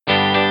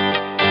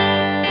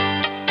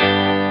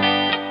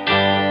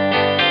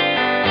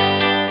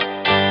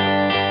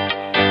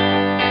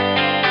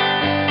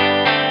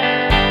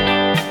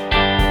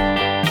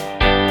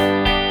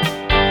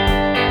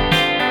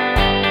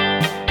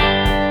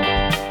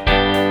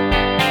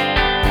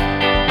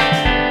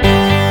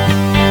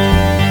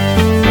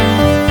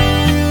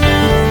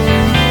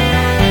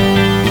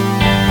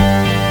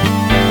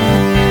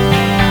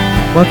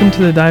Welcome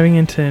to the Diving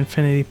into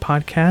Infinity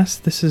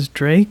podcast. This is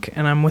Drake,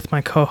 and I'm with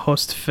my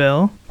co-host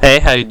Phil. Hey,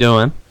 how you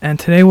doing? And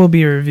today we'll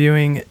be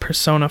reviewing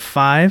Persona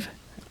 5.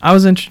 I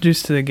was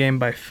introduced to the game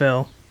by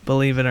Phil,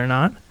 believe it or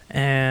not.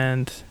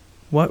 And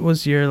what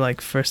was your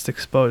first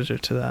exposure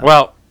to that?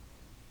 Well,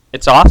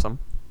 it's awesome.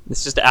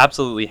 It's just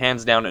absolutely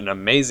hands down an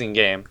amazing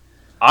game.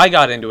 I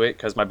got into it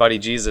because my buddy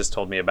Jesus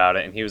told me about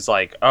it, and he was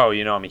like, oh,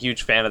 I'm a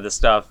huge fan of this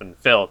stuff. And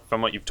Phil,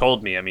 from what you've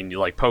told me, you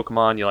like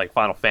Pokemon, you like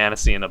Final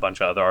Fantasy, and a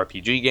bunch of other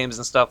RPG games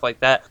and stuff like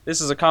that.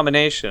 This is a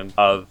combination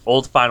of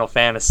old Final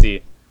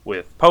Fantasy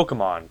with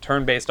Pokemon,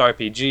 turn-based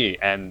RPG,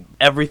 and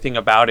everything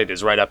about it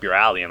is right up your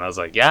alley. And I was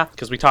like, yeah,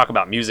 because we talk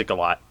about music a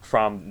lot.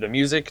 From the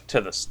music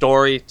to the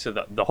story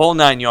to the whole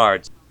 9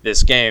 yards,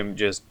 this game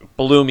just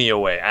blew me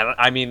away.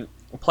 And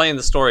playing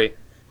the story,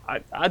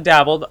 I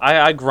dabbled.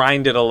 I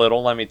grinded a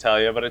little, let me tell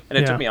you, but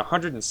it took me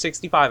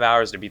 165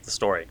 hours to beat the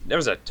story. There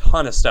was a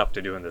ton of stuff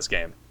to do in this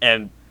game,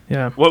 and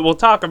we'll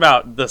talk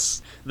about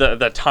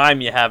the time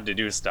you have to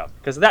do stuff,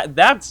 because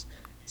that's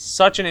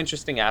such an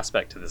interesting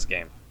aspect to this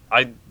game.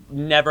 I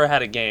never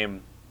had a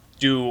game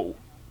do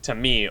to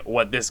me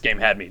what this game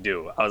had me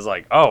do. I was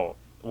like, oh,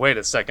 wait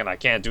a second, I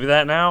can't do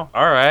that now?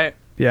 All right.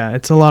 Yeah,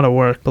 it's a lot of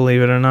work,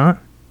 believe it or not.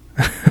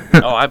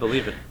 Oh, I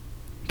believe it.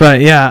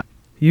 But yeah,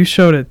 you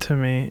showed it to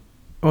me.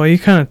 Well, you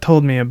kind of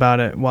told me about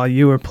it while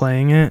you were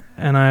playing it,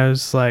 and I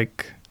was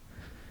like,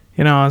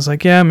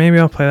 yeah, maybe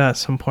I'll play that at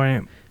some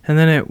point. And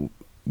then it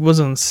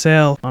was on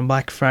sale on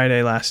Black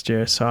Friday last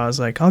year, so I was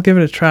like, I'll give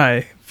it a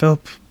try.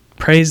 Phil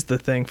praised the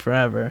thing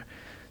forever.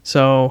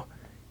 So,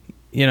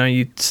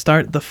 you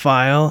start the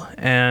file,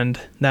 and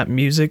that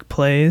music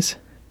plays,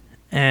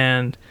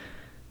 and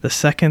the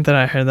second that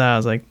I heard that, I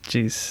was like,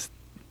 geez,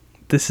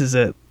 this is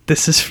it.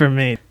 This is for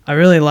me. I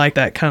really like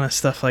that kind of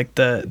stuff, like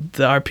the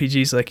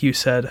RPGs, like you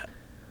said.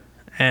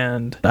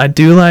 And I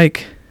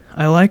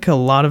like a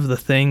lot of the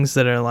things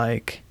that are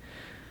like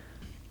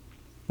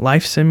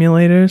life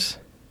simulators,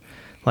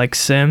 like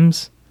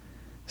Sims,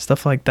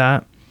 stuff like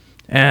that.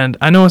 And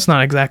I know it's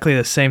not exactly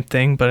the same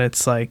thing, but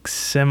it's like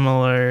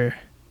similar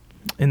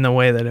in the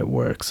way that it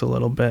works a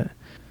little bit.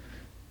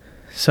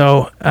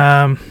 So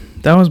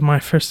that was my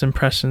first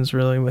impressions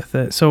really with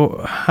it.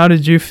 So how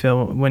did you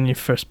feel when you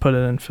first put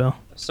it in, Phil?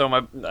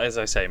 So as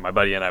I say, my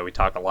buddy and I, we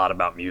talk a lot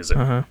about music.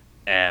 Uh-huh.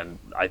 And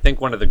I think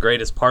one of the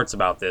greatest parts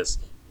about this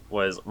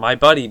was my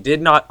buddy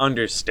did not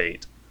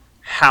understate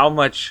how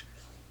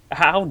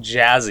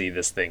jazzy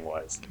this thing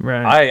was.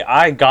 Right.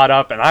 I got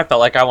up and I felt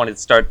like I wanted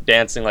to start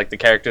dancing like the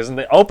characters in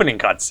the opening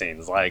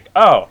cutscenes. Like,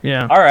 oh,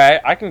 yeah, all right,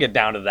 I can get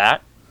down to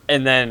that.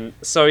 And then,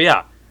 so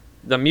yeah,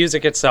 the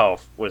music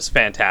itself was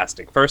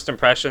fantastic. First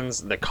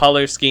impressions, the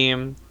color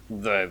scheme,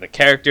 the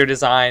character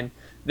design.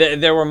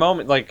 There were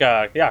moments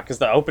because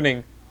the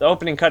opening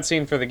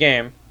cutscene for the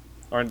game.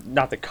 Or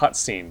not the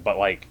cutscene, but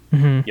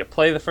you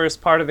play the first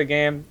part of the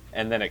game,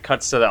 and then it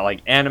cuts to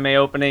that anime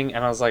opening,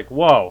 and I was like,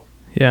 whoa.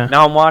 Yeah.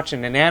 Now I'm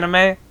watching an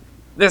anime?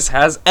 This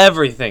has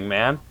everything,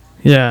 man.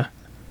 Yeah.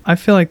 I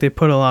feel like they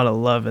put a lot of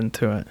love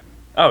into it.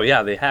 Oh,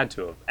 yeah, they had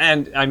to have.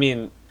 And,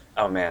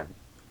 oh, man.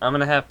 I'm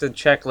going to have to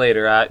check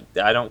later.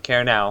 I don't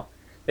care now.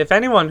 If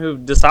anyone who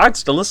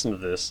decides to listen to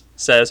this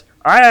says,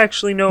 I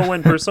actually know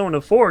when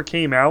Persona 4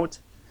 came out,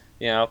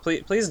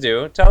 please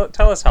do.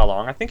 Tell us how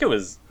long. I think it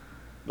was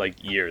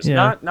years.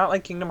 Yeah. Not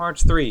like Kingdom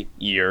Hearts 3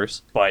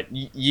 years, but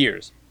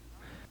years.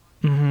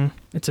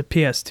 It's a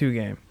PS2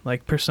 game.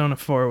 Persona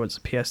 4 was a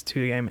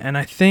PS2 game, and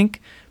I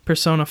think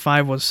Persona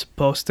 5 was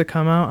supposed to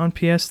come out on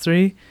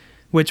PS3,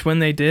 which when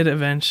they did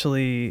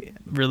eventually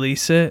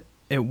release it,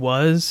 it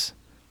was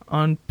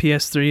on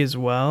PS3 as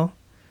well,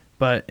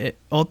 but it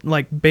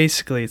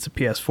basically it's a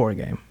PS4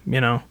 game,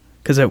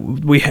 because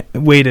we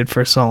waited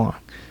for so long.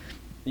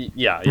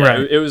 Yeah,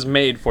 right. It was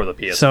made for the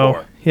PS4.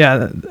 So,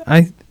 yeah,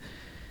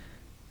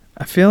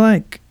 I feel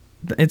like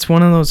it's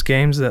one of those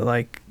games that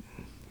you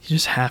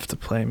just have to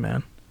play,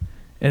 man.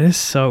 It is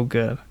so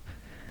good.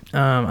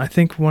 I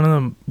think one of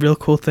the real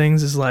cool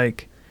things is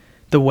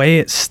the way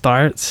it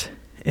starts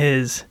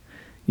is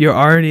you're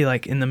already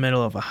in the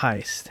middle of a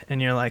heist,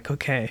 and you're like,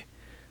 okay,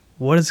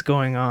 what is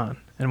going on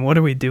and what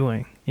are we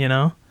doing?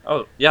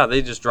 Oh yeah,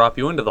 they just drop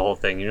you into the whole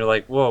thing, and you're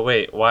like, whoa,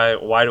 wait,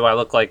 why do I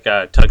look like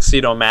a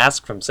Tuxedo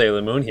Mask from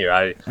Sailor Moon here?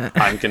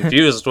 I'm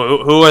confused.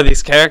 Who are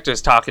these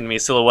characters talking to me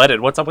silhouetted?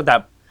 What's up with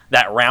that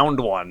round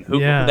one? Who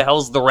the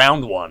hell's the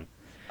round one?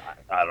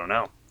 I don't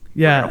know.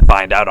 Yeah. We're gonna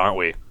find out, aren't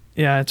we?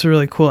 Yeah, it's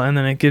really cool. And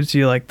then it gives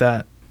you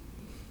that,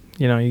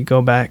 you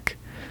go back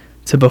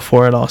to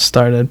before it all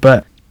started.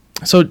 But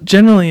so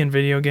generally in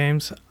video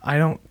games, I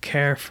don't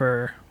care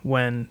for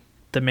when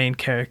the main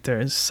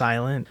character is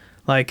silent.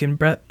 In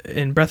Breath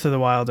of the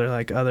Wild or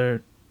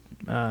other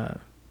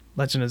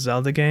Legend of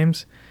Zelda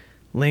games,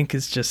 Link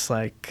is just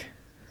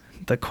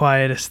the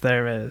quietest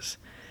there is.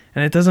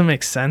 And it doesn't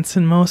make sense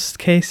in most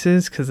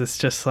cases because it's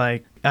just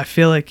I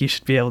feel like you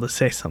should be able to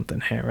say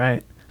something here,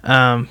 right?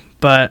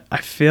 But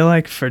I feel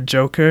like for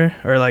Joker,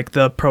 or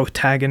the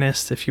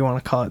protagonist, if you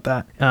want to call it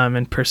that,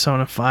 in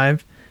Persona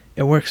 5,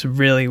 it works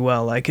really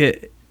well.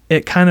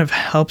 It kind of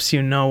helps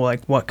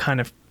what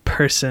kind of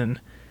person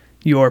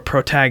your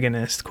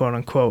protagonist, quote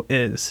unquote,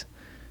 is.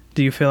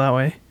 Do you feel that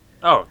way?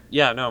 Oh,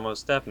 yeah, no,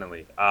 most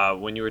definitely.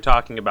 When you were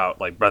talking about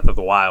like Breath of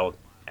the Wild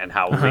and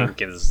how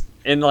Link is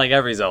in like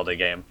every Zelda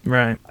game,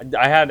 Right.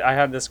 I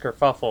had this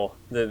kerfuffle,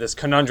 this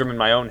conundrum in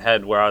my own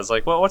head where I was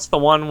like, well, what's the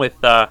one with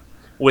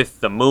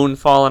the moon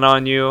falling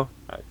on you?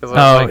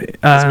 Because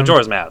it's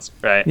Majora's Mask,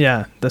 right?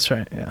 Yeah, that's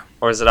right. Yeah.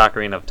 Or is it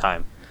Ocarina of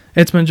Time?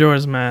 It's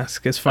Majora's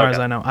Mask, as far as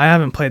Okay. I know. I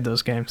haven't played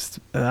those games.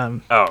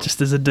 Just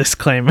as a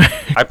disclaimer.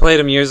 I played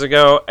them years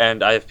ago,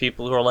 and I have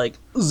people who are like,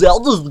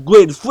 Zelda's the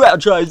greatest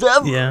franchise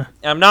ever. Yeah.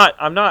 I'm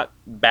not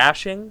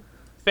bashing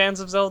fans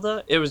of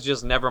Zelda. It was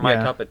just never my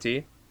Yeah. cup of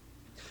tea.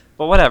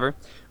 But whatever.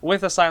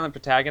 With a silent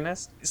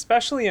protagonist,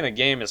 especially in a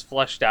game as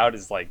fleshed out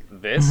as like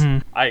this,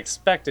 Mhm. I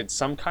expected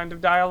some kind of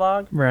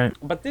dialogue, Right.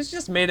 but this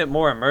just made it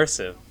more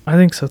immersive. I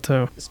think so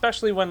too.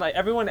 Especially when like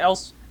everyone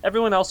else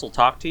will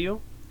talk to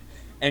you,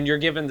 and you're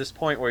given this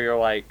point where you're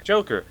like,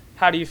 Joker,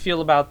 how do you feel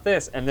about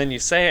this? And then you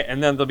say it,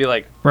 and then they'll be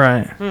like,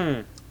 Right.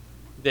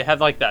 they had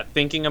like that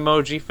thinking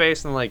emoji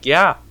face, and like,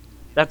 yeah,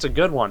 that's a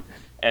good one.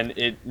 And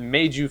it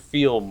made you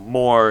feel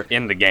more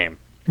in the game.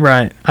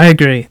 Right. I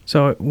agree.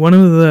 So one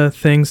of the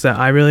things that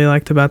I really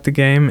liked about the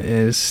game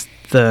is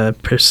the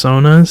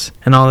personas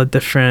and all the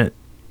different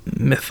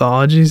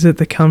mythologies that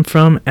they come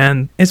from,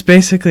 and it's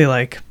basically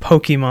like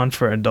Pokemon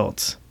for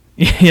adults,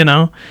 you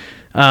know,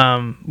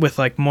 with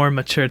like more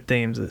mature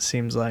themes, it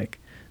seems like,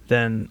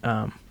 than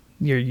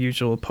your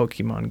usual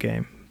Pokemon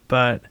game.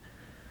 But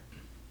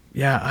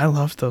yeah, I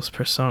love those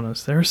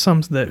personas. There are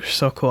some that are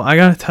so cool. I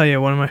gotta tell you,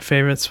 one of my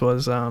favorites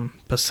was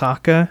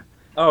Pasaka.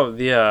 Oh,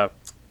 the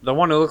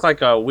one who looked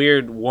like a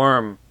weird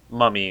worm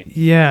mummy.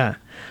 Yeah.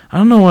 I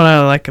don't know what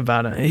I like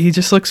about it. He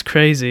just looks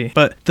crazy.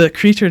 But the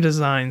creature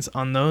designs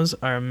on those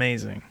are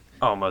amazing.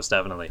 Oh, most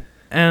definitely.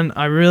 And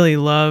I really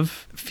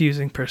love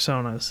fusing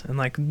personas and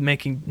like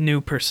making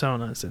new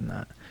personas in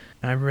that.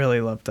 I really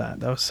loved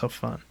that. That was so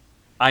fun.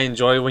 I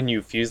enjoy when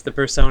you fuse the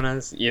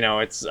personas. You know,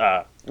 it's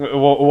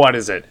what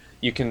is it?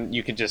 You can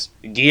just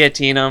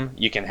guillotine them.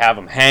 You can have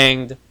them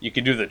hanged. You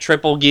can do the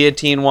triple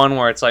guillotine one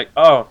where it's like,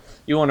 oh,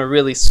 you want a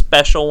really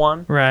special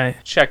one? Right.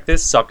 Check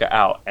this sucker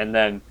out. And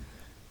then,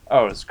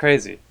 oh, it's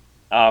crazy.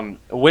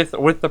 With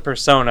the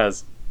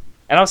personas,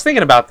 and I was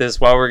thinking about this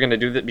while we're gonna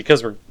do that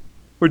because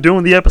we're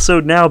doing the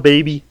episode now,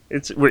 baby.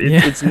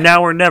 It's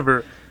now or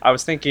never. I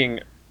was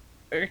thinking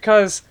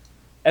because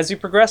as you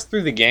progress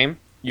through the game,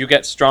 you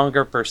get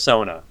stronger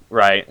persona,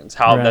 right?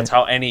 That's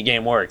how any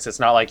game works. It's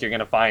not like you're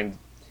gonna find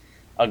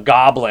a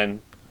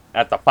goblin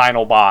at the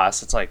final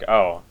boss. It's like,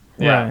 oh,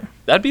 yeah, Right.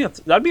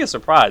 that'd be a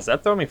surprise.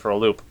 That'd throw me for a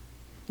loop.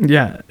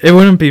 Yeah. It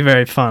wouldn't be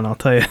very fun, I'll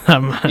tell you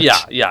that much.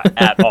 Yeah,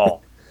 at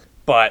all.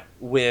 But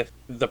with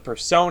the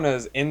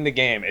personas in the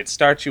game, it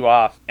starts you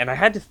off, and I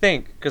had to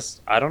think,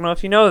 because I don't know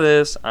if you know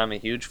this, I'm a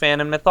huge fan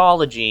of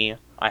mythology.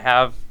 I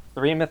have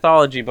 3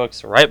 mythology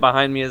books right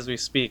behind me as we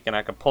speak, and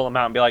I could pull them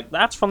out and be like,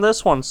 that's from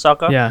this one,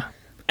 sucker. Yeah.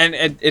 And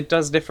it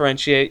does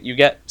differentiate. You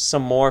get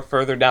some more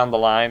further down the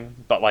line,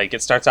 but like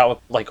it starts out with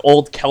like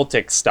old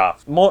Celtic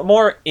stuff,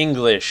 more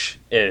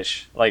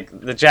English-ish, like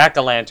the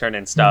jack-o'-lantern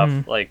and stuff.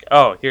 Mhm. Like,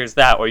 oh, here's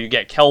that, or you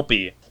get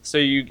Kelpie. So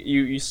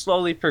you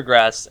slowly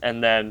progress,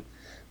 and then,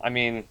 I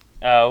mean,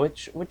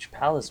 which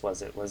palace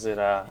was it? Was it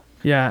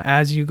Yeah,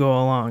 as you go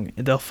along,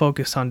 they'll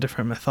focus on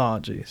different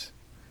mythologies.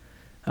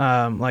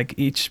 Like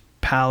each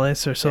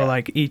palace or so, Yeah.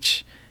 like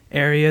each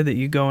area that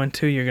you go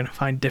into, you're going to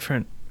find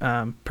different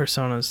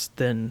personas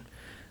than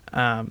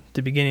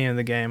the beginning of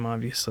the game,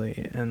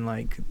 obviously, and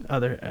like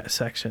other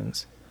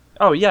sections.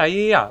 Oh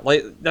yeah.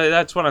 Like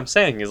that's what I'm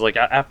saying is like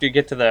after you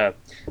get to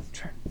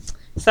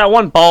it's that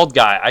one bald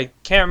guy. I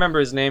can't remember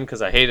his name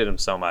because I hated him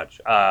so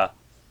much.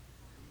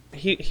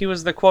 He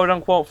was the quote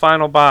unquote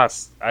final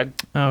boss. I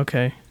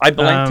Okay.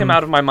 blanked him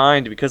out of my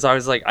mind because I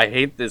was like, I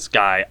hate this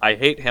guy. I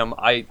hate him.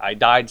 I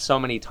died so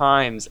many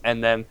times,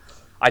 and then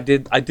I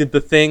did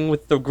the thing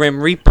with the Grim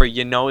Reaper.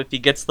 You know, if he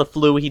gets the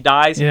flu, he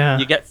dies. Yeah.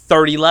 You get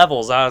 30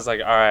 levels. I was like,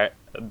 all right,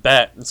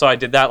 bet. And so I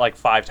did that like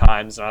 5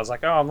 times, and I was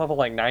like, oh, I'm level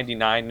like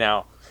 99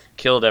 now.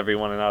 Killed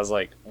everyone, and I was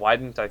like, why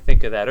didn't I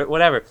think of that or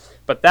whatever?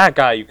 But that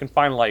guy, you can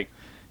find like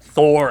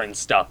Thor and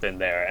stuff in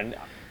there, and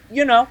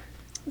you know,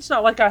 it's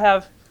not like I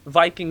have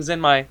Vikings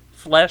in my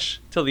flesh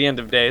till the end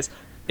of days.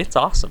 It's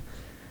awesome.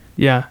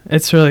 Yeah,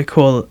 it's really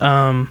cool.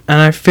 And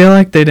I feel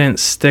like they didn't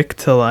stick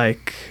to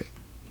like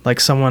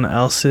someone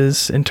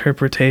else's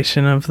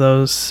interpretation of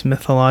those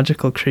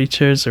mythological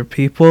creatures or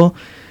people.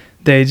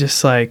 They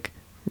just like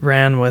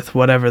ran with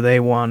whatever they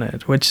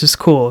wanted, which is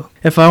cool.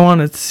 If I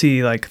wanted to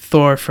see like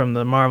Thor from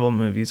the Marvel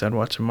movies, I'd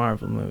watch a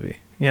Marvel movie,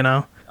 you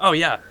know? Oh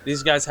yeah,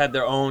 these guys had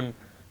their own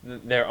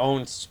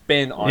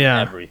spin on Yeah.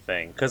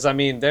 everything. Because I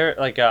mean, they're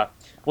like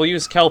we'll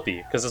use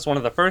Kelpie because it's one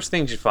of the first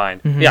things you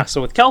find. Mhm. Yeah,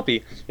 so with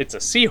Kelpie, it's a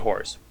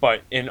seahorse,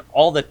 but in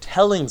all the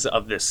tellings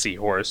of this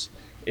seahorse,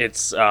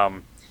 it's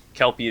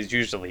Kelpie is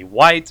usually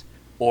white.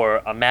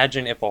 Or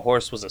imagine if a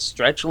horse was a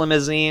stretch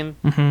limousine.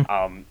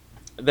 Mhm.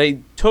 They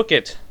took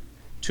it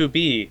to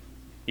be,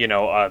 you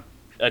know,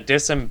 a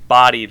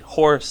disembodied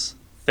horse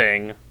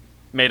thing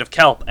made of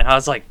kelp, and I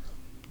was like,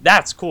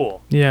 That's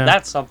cool. Yeah.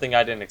 That's something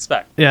I didn't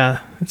expect.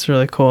 Yeah, it's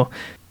really cool.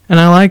 And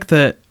I like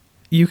that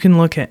you can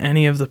look at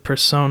any of the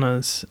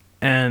personas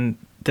and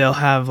they'll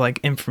have like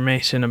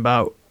information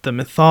about the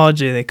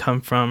mythology they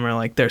come from or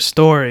like their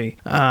story.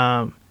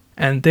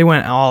 And they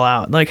went all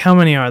out. Like, how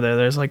many are there?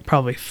 There's like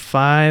probably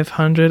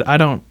 500. I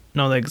don't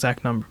know the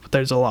exact number, but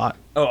there's a lot.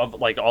 Oh, of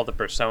like all the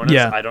personas?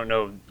 Yeah. I don't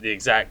know the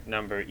exact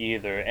number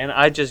either. And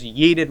I just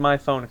yeeted my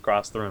phone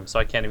across the room, so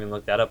I can't even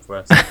look that up for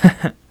us.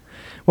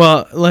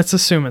 Well, let's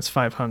assume it's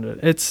 500.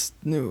 It's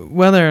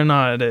whether or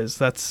not it is,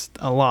 that's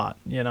a lot,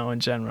 in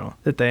general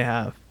that they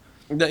have.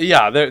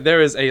 Yeah,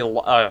 there is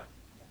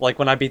like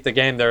when I beat the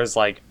game, there's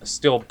like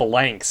still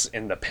blanks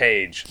in the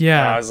page. Yeah.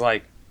 And I was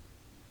like,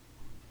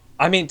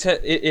 I mean,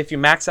 if you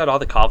max out all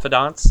the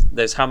confidants,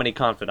 there's how many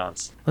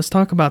confidants? Let's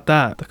talk about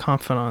that, the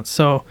confidants.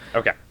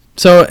 Okay.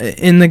 So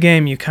in the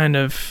game, you kind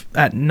of,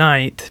 at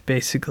night,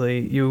 basically,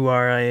 you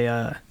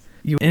are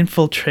you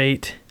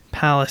infiltrate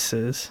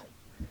palaces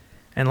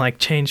and like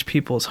change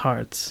people's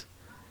hearts.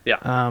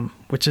 Yeah.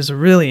 Which is a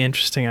really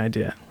interesting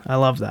idea. I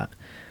love that.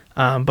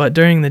 But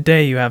during the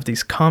day, you have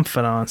these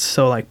confidants,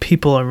 so like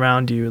people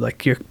around you,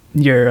 like your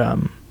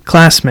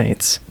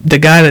classmates, the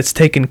guy that's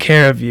taking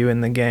care of you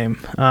in the game,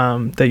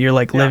 that you're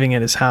like living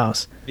at his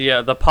house.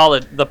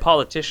 The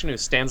politician who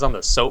stands on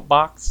the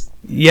soapbox.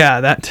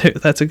 Yeah, that too.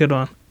 That's a good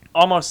one.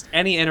 Almost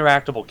any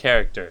interactable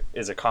character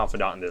is a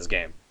confidant in this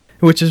game.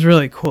 Which is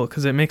really cool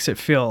because it makes it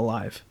feel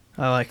alive.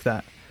 I like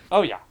that.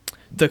 Oh yeah.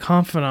 The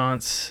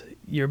confidants,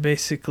 you're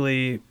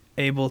basically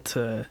able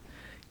to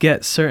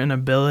get certain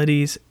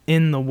abilities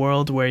in the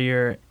world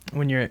where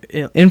when you're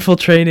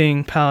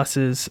infiltrating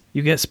palaces,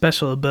 you get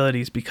special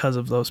abilities because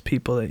of those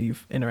people that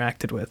you've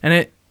interacted with. And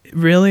it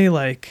really,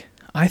 like,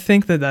 I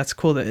think that's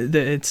cool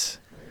that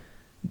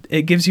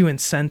it gives you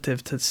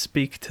incentive to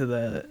speak to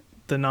the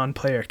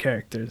non-player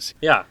characters.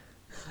 Yeah.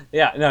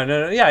 Yeah,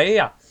 no.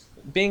 Yeah.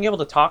 Being able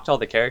to talk to all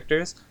the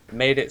characters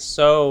made it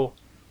so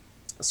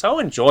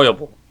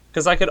enjoyable.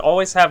 Because I could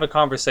always have a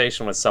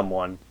conversation with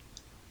someone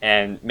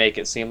and make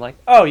it seem like,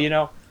 oh,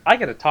 I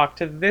get to talk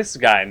to this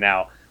guy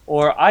now.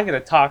 Or I get to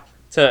talk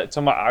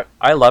to my...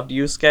 I loved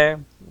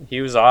Yusuke. He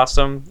was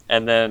awesome.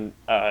 And then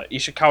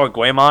Ishikawa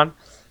Goemon.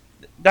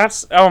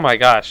 That's... Oh my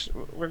gosh.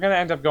 We're going to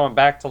end up going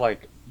back to,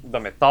 like, the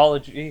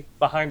mythology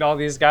behind all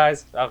these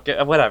guys.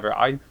 Whatever.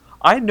 I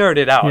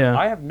nerded out. Yeah.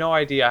 I have no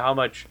idea how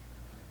much...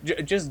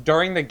 just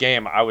during the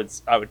game, I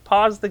would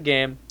pause the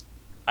game.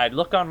 I'd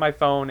look on my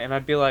phone and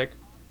I'd be like,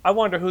 I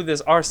wonder who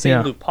this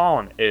Arsène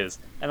Lupin is.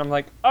 And I'm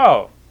like,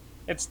 oh,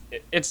 it's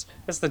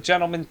the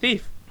Gentleman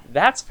Thief.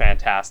 That's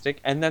fantastic.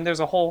 And then there's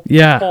a whole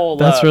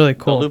that's really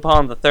cool. The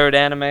Lupin the Third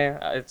anime.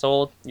 It's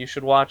old. You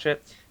should watch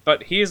it.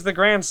 But he's the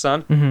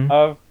grandson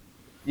of,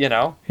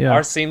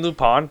 Arsène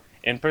Lupin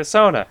in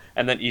Persona.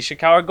 And then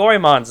Ishikawa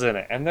Goemon's in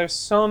it. And there's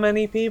so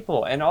many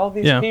people. And all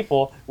these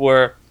people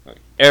were,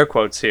 air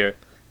quotes here,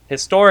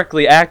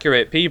 historically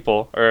accurate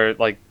people, or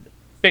like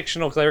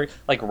fictional,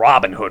 like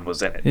Robin Hood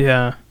was in it.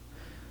 Yeah.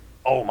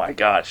 Oh my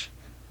gosh.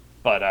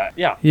 But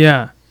yeah.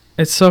 Yeah,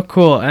 it's so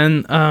cool.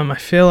 And I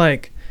feel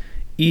like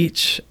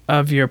each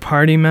of your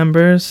party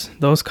members,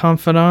 those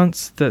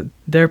confidants, that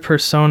their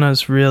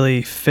personas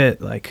really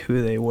fit like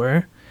who they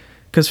were.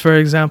 Because, for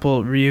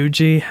example,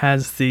 Ryuji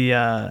has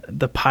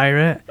the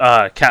pirate.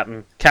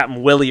 Captain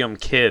William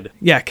Kidd.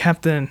 Yeah,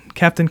 Captain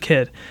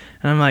Kidd.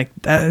 And I'm like,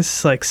 that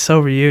is like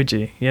so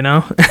Ryuji,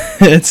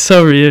 It's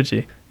so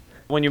Ryuji.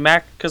 When you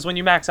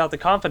max out the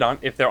confidant,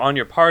 if they're on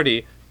your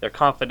party,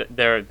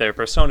 their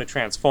persona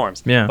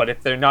transforms. Yeah. But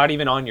if they're not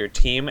even on your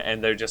team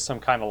and they're just some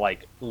kind of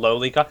like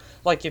lowly,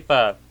 like if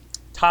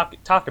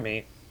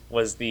Takumi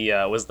was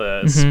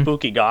the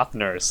spooky goth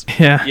nurse.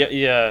 Yeah.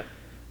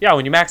 Yeah.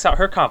 When you max out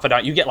her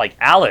confidant, you get like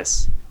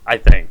Alice, I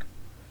think.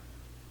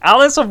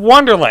 Alice of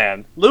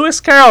Wonderland. Lewis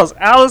Carroll's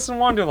Alice in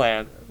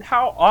Wonderland.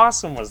 How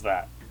awesome was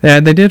that? Yeah,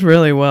 they did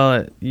really well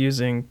at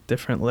using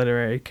different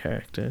literary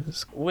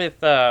characters.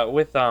 With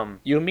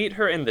you meet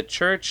her in the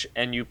church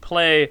and you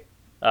play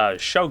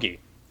shogi,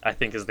 I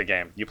think is the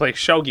game. You play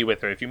shogi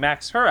with her. If you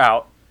max her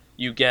out,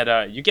 you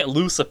get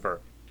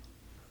Lucifer.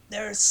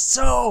 There's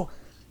so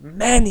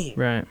many.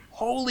 Right.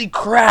 Holy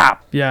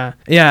crap. Yeah,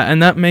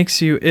 and that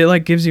makes it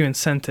like gives you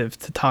incentive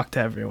to talk to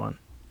everyone.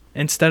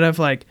 Instead of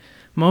like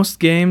most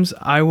games,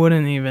 I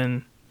wouldn't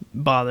even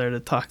bother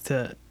to talk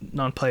to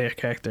non-player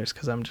characters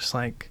because I'm just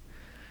like,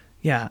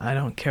 yeah, I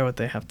don't care what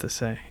they have to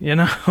say,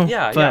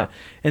 Yeah, but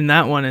in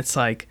that one, it's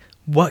like,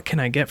 what can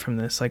I get from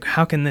this? Like,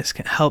 how can this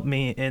help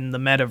me in the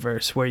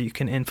metaverse where you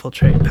can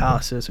infiltrate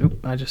palaces?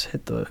 Oop, I just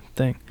hit the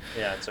thing.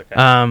 Yeah, it's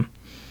okay.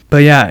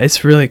 But yeah,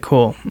 it's really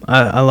cool.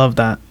 I love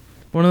that.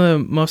 One of the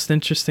most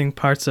interesting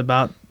parts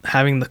about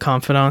having the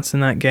confidants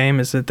in that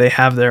game is that they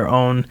have their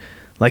own,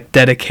 like,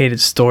 dedicated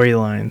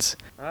storylines.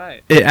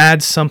 Right. It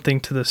adds something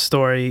to the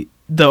story,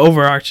 the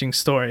overarching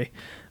story.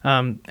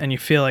 And you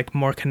feel like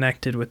more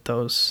connected with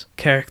those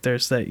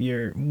characters that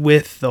you're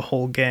with the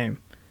whole game.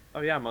 Oh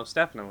yeah, most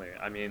definitely.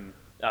 I mean,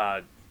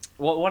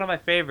 one of my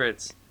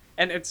favorites,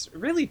 and it's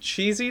really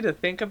cheesy to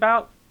think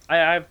about. I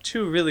have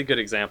two really good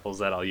examples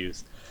that I'll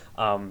use.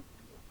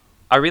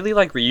 I really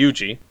like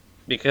Ryuji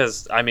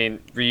because I mean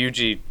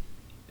Ryuji,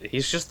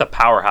 he's just the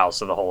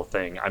powerhouse of the whole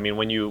thing. I mean,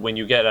 when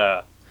you get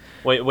a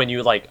when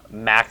you like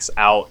max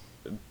out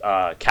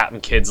Captain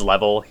Kidd's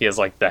level, he has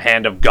like the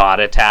Hand of God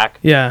attack.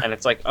 Yeah. And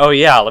it's like, oh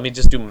yeah, let me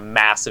just do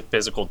massive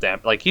physical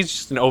damage. Like, he's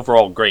just an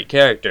overall great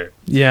character.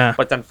 Yeah.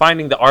 But then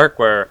finding the arc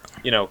where,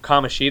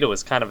 Kamoshida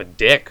was kind of a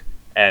dick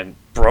and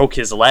broke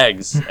his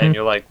legs, and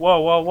you're like, whoa,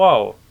 whoa,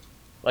 whoa.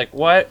 Like,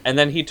 what? And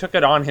then he took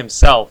it on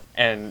himself,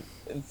 and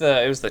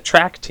it was the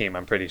track team,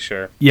 I'm pretty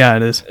sure. Yeah,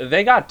 it is.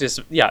 They got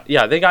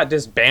they got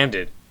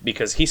disbanded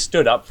because he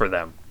stood up for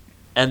them.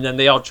 And then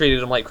they all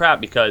treated him like crap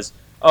because,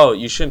 oh,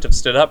 you shouldn't have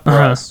stood up for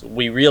us.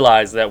 We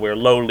realize that we're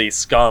lowly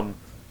scum,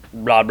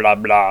 blah, blah,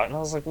 blah. And I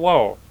was like,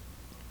 whoa,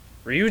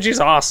 Ryuji's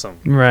awesome.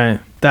 Right.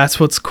 That's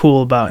what's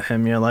cool about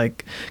him. You're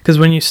like, because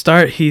when you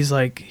start, he's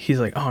like,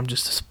 oh, I'm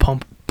just this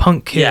punk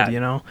kid,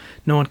 Yeah.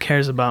 No one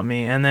cares about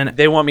me. And then,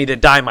 They want me to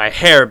dye my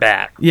hair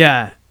back.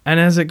 yeah. And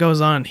as it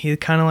goes on, he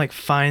kind of like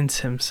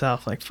finds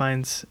himself, like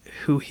finds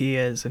who he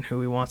is and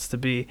who he wants to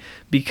be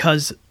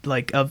because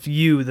like of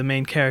you, the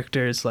main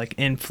character's like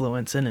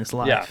influence in his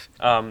life.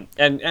 Yeah.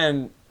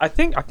 And I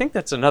think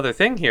that's another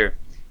thing here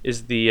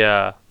is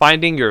the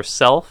finding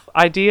yourself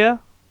idea.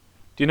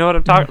 Do you know what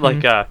I'm talking?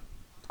 Like,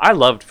 I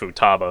loved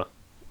Futaba.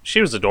 She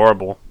was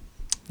adorable.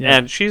 Yeah.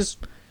 And she's,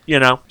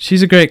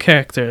 She's a great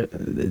character,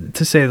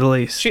 to say the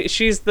least.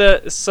 she's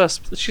the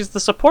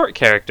support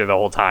character the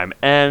whole time.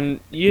 And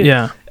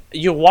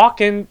you walk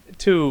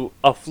into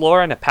a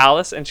floor in a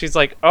palace, and she's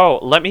like, "Oh,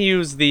 let me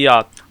use the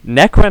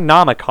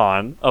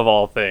Necronomicon of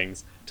all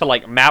things to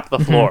like map the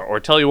floor or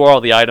tell you where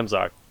all the items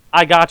are."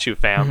 I got you,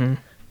 fam.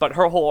 But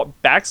her whole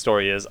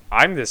backstory is,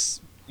 I'm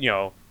this,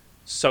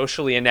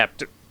 socially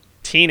inept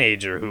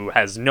teenager who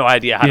has no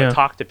idea how to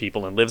talk to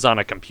people and lives on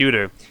a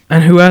computer.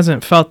 And who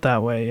hasn't felt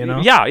that way,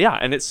 Yeah,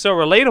 and it's so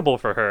relatable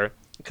for her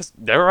because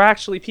there are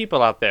actually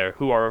people out there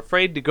who are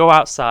afraid to go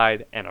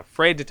outside and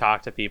afraid to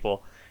talk to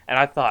people. And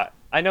I thought,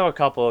 I know a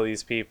couple of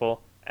these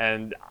people,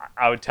 and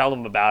I would tell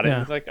them about it. Yeah.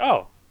 And it's like,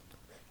 oh,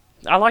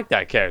 I like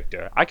that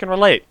character. I can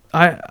relate.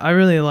 I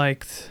really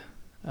liked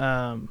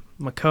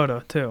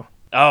Makoto, too.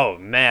 Oh,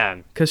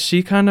 man. Because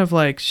she kind of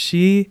like,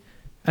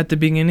 at the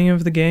beginning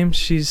of the game,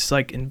 she's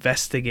like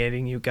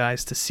investigating you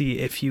guys to see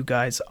if you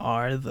guys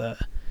are the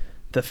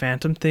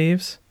Phantom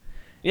Thieves.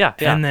 Yeah.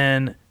 And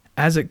then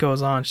as it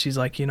goes on, she's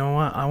like, you know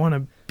what? I want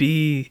to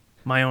be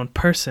my own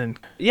person.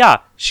 Yeah,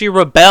 she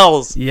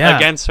rebels Yeah.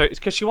 against her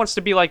because she wants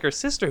to be like her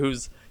sister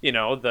who's,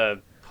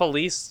 the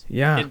police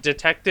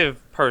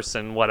detective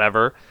person,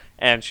 whatever.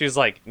 And she's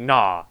like,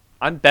 nah,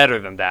 I'm better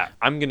than that.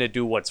 I'm going to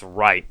do what's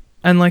right.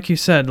 And like you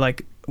said,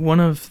 like one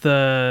of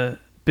the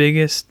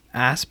biggest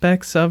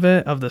aspects of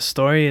the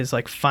story is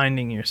like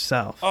finding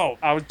yourself. Oh,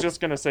 I was just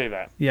going to say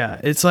that. Yeah,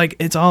 it's like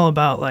it's all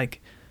about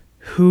like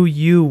who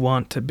you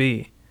want to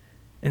be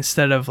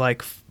instead of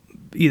like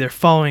either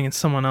following in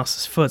someone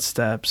else's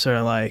footsteps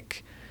or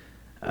like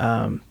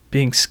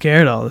being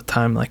scared all the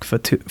time like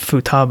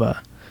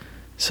Futaba.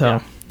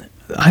 So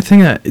I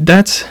think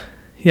that's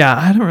I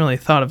hadn't really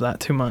thought of that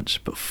too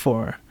much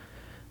before,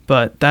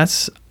 but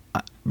that's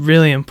a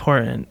really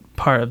important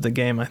part of the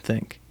game, I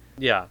think.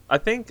 Yeah, I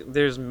think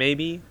there's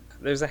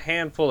a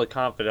handful of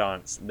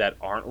confidants that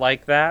aren't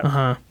like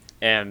that.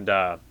 And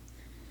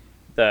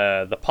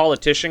the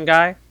politician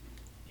guy,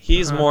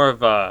 he's more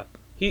of a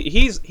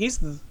he's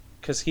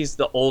because he's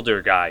the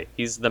older guy.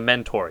 He's the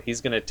mentor. He's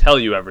gonna tell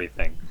you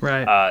everything.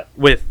 Right.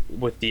 With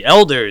the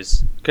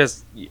elders,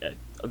 because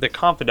the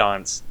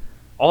confidants,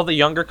 all the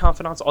younger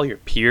confidants, all your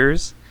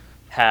peers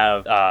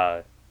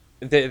have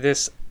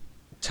this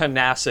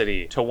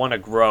tenacity to want to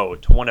grow,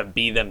 to want to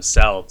be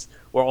themselves.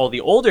 Where all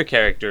the older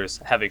characters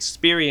have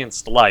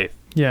experienced life.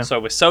 Yeah. So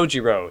with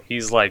Sojiro,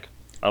 he's like,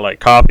 I like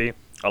coffee,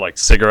 I like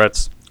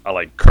cigarettes, I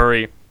like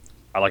curry,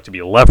 I like to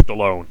be left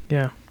alone.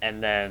 Yeah.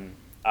 And then,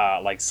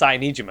 like Sai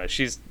Nijima,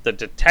 she's the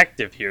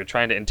detective here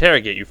trying to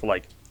interrogate you for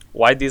like,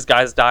 why'd these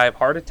guys die of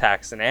heart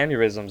attacks and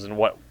aneurysms and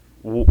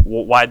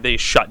why'd they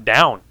shut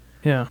down?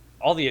 Yeah.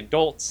 All the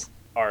adults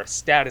are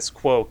status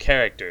quo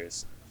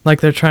characters. Like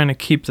they're trying to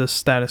keep the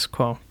status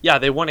quo. Yeah,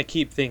 they want to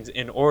keep things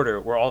in order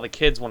where all the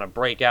kids want to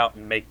break out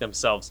and make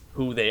themselves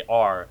who they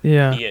are.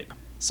 Yeah. Be it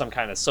some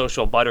kind of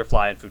social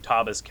butterfly in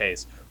Futaba's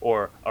case,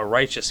 or a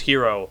righteous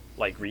hero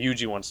like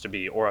Ryuji wants to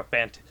be, or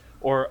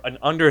or an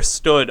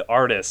understood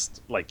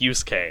artist like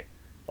Yusuke.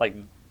 Like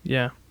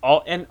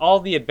all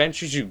the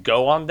adventures you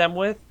go on them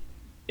with,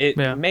 it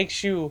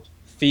makes you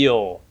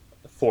feel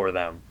for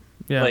them.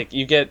 Yeah. Like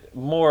you get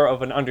more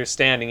of an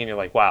understanding and you're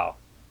like, wow,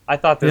 I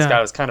thought this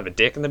guy was kind of a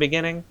dick in the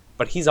beginning,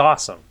 but he's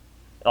awesome.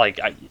 Like,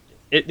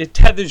 it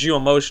tethers you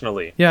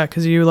emotionally. Yeah,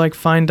 because you, like,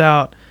 find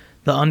out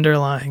the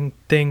underlying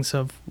things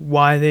of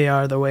why they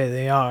are the way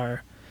they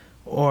are,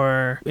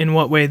 or in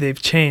what way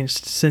they've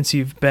changed since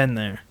you've been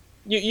there.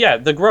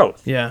 The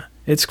growth. Yeah,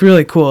 it's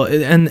really cool.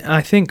 And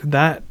I think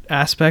that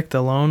aspect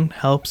alone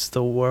helps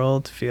the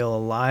world feel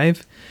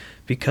alive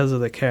because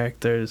of the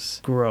character's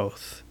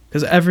growth.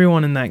 Because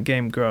everyone in that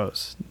game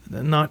grows.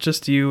 Not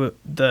just you,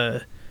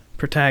 the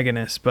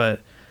protagonist, but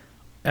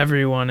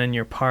everyone in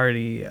your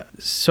party,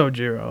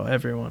 Sojiro,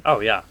 everyone. Oh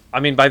yeah. I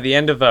mean, by the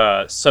end of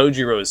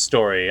Sojiro's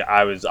story,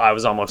 I was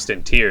almost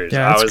in tears.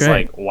 Yeah, I that's was great.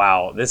 like,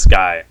 wow,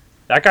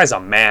 that guy's a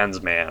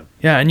man's man.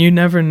 Yeah, and you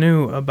never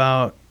knew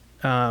about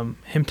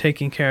him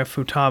taking care of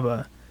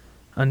Futaba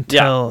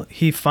until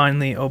he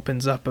finally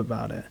opens up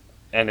about it.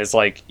 And it's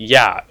like,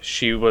 yeah,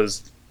 she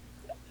was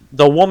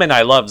the woman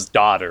I love's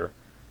daughter,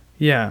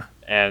 Yeah,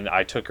 and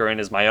I took her in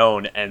as my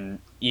own. And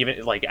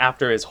even like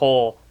after his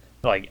whole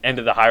like end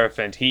of the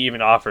Hierophant, he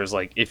even offers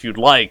like, if you'd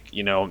like,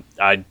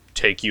 I'd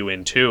take you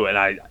in too. And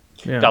I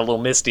yeah. got a little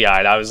misty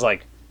eyed. I was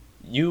like,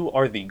 you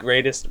are the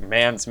greatest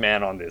man's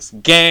man on this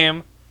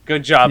game.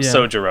 Good job, Yeah.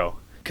 Sojiro.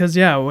 Because,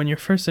 yeah, when you're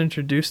first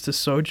introduced to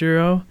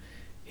Sojiro,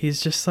 he's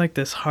just like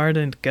this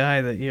hardened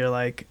guy that you're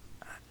like,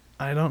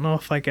 I don't know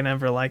if I can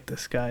ever like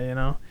this guy, you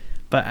know?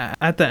 But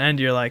at the end,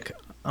 you're like,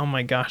 oh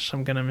my gosh,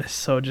 I'm going to miss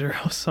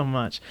Sojiro so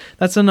much.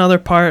 That's another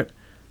part,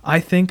 I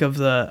think, of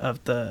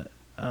the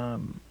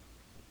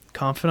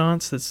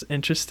confidants that's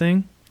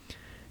interesting,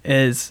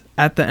 is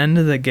at the end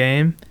of the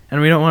game,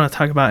 and we don't want to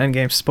talk about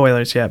in-game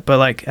spoilers yet, but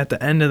like at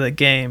the end of the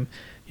game,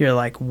 you're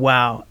like,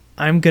 wow,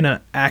 I'm going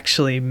to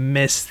actually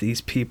miss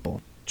these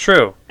people.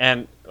 True.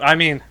 And, I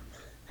mean,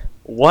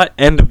 what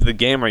end of the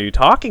game are you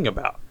talking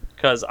about?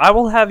 Because I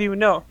will have you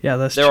know, Yeah,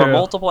 that's there true. are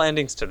multiple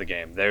endings to the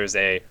game. There's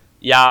I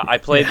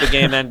played the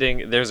game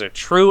ending. There's a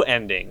true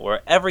ending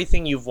where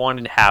everything you've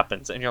wanted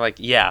happens. And you're like,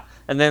 yeah.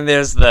 And then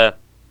there's the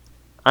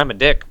I'm a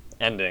dick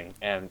ending.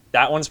 And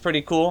that one's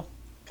pretty cool.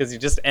 Because you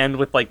just end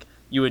with, like,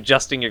 you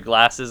adjusting your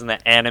glasses and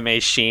the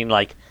anime sheen,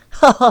 like,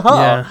 ha ha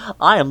ha, Yeah.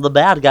 I am the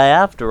bad guy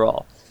after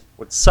all.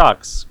 Which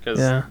sucks. Because,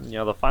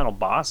 Yeah. the final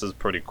boss is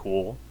pretty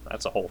cool.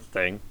 That's a whole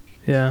thing.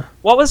 Yeah.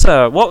 What was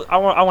I want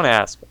to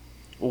ask,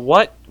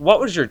 what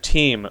was your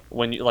team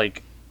when you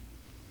like?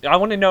 I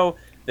want to know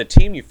the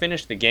team you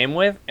finished the game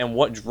with and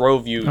what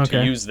drove you to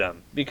Okay. use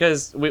them,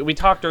 because we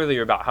talked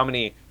earlier about how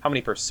many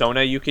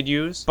persona you could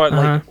use, but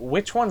Uh-huh. like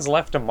which ones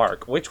left a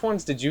mark? Which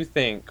ones did you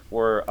think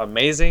were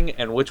amazing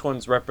and which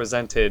ones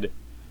represented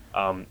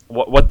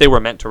what they were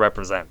meant to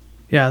represent?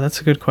 Yeah, that's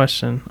a good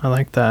question. I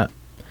like that.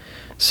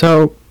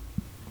 So,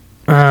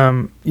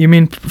 you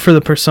mean for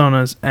the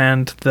personas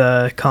and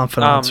the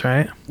confidants,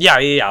 right?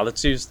 Yeah.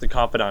 Let's use the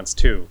confidants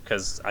too,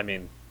 because I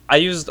mean I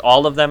used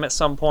all of them at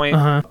some point.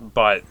 Uh-huh.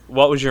 But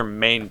what was your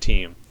main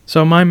team?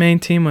 So my main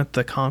team with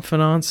the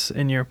confidants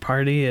in your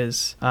party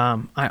is,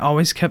 I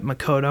always kept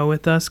Makoto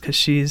with us because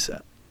she's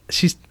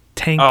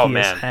tanky Oh as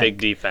man, heck. big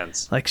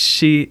defense. Like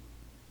she's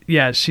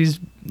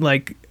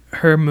like,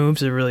 her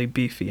moves are really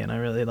beefy and I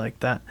really like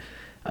that.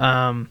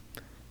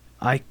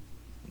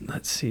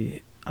 Let's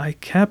see. I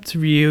kept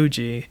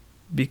Ryuji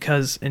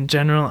because in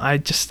general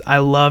I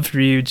loved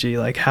Ryuji,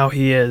 like how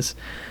he is.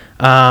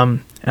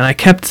 And I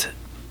kept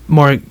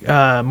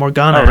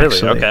Morgana Oh really?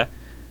 actually. Okay.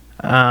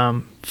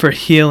 For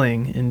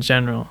healing in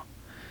general.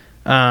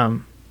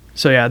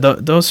 So yeah,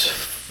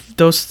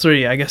 those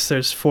three, I guess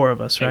there's four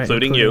of us, right?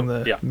 Including you,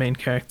 the yeah. main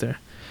character.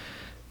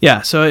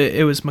 Yeah, so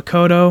it was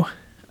Makoto,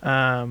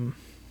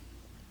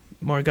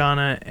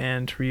 Morgana,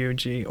 and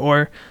Ryuji.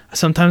 Or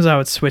sometimes I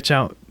would switch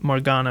out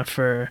Morgana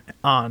for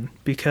An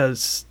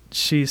because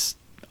she's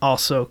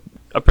also,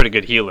 A pretty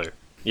good healer.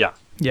 Yeah.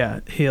 yeah,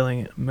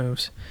 healing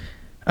moves.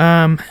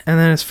 And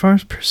then as far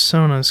as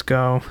personas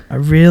go, I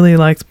really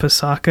liked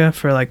Pasaka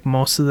for like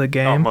most of the Oh,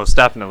 game. most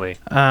definitely.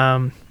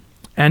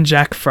 And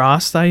Jack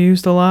Frost I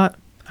used a lot.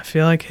 I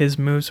feel like his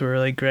moves were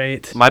really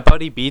great. My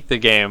buddy beat the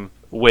game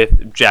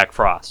with Jack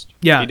Frost.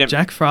 Yeah, He didn't-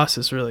 Jack Frost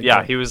is really Yeah,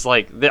 great. he was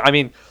like, I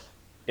mean,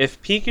 if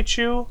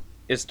Pikachu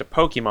is to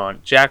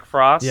Pokemon, Jack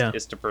Frost Yeah.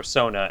 is to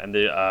Persona, and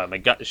the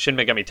Shin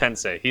Megami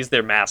Tensei, he's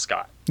their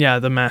mascot. Yeah,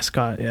 the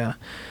mascot, yeah.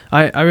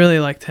 I really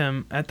liked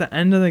him. At the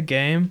end of the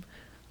game,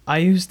 I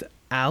used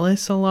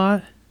Alice a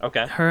lot.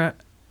 Okay.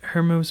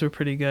 Her moves were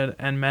pretty good.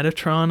 And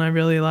Metatron I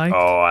really liked.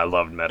 Oh, I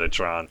loved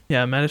Metatron.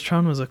 Yeah,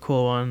 Metatron was a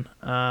cool one.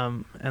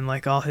 And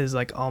like all his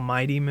like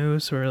almighty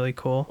moves were really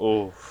cool.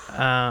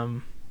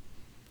 Oh,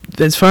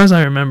 As far as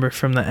I remember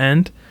from the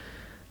end,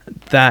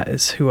 that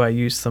is who I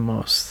used the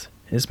most,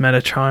 is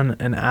Metatron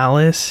and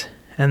Alice.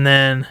 And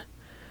then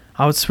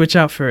I would switch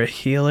out for a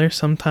healer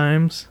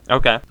sometimes.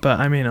 okay. But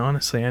I mean,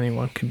 honestly,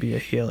 anyone can be a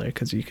healer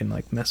because you can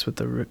like mess with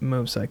the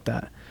moves like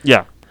that.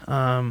 Yeah.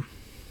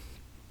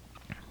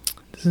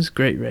 This is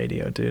great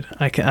radio, dude.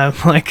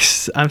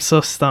 I'm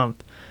so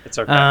stumped. It's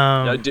okay.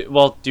 Um, Do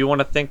you want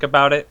to think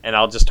about it, and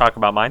I'll just talk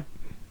about mine?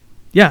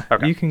 Yeah,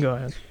 Okay. you can go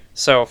ahead.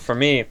 So for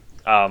me,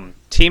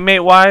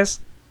 teammate wise,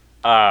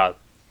 I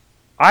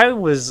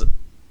was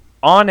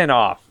on and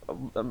off.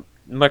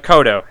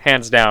 Makoto,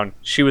 hands down,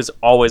 she was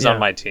always Yeah. on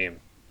my team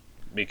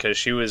because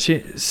she was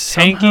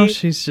Somehow tanky.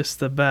 she's just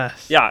the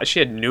best. Yeah, she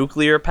had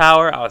nuclear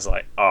power. I was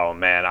like, oh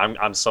man,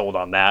 I'm sold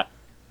on that.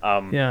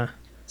 Yeah.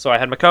 So I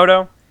had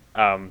Makoto.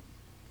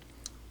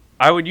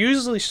 I would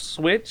usually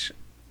switch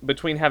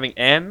between having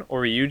N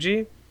or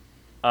Ryuji.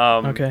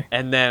 Okay.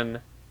 And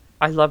then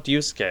I loved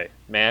Yusuke,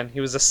 man.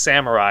 He was a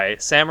samurai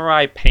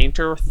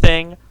painter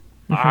thing.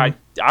 Mhm.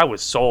 I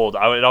was sold.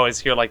 I would always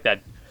hear like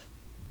that.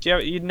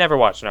 You'd never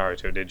watch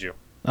Naruto, did you?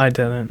 I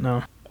didn't.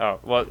 No. Oh,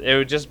 well, it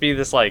would just be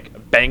this,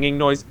 like, banging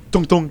noise.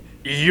 Dong dong,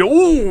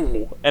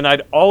 yo! And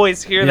I'd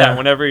always hear that Yeah.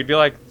 whenever he'd be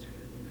like,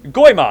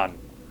 Goemon!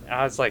 And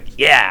I was like,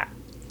 yeah!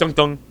 Dong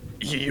dong,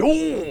 yo!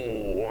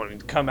 And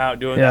he'd come out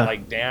doing Yeah. that,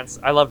 like, dance.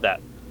 I love that.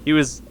 He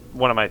was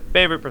one of my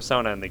favorite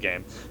Persona in the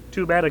game.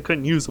 Too bad I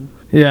couldn't use him.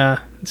 Yeah.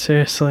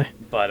 Seriously.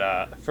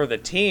 But for the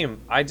team,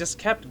 I just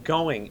kept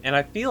going. And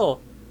I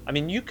feel, I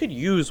mean, you could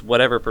use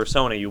whatever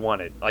Persona you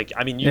wanted. Like,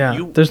 I mean, Yeah.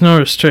 you There's no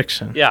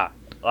restriction. yeah,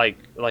 like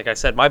I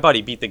said, my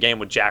buddy beat the game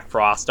with Jack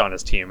Frost on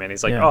his team, and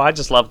he's like, Yeah. "Oh, I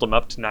just leveled him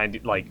up to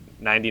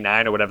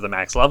 99 or whatever the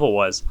max level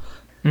was.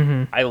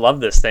 Mm-hmm. I love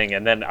this thing."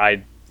 And then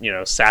I,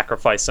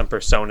 sacrifice some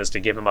personas to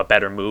give him a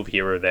better move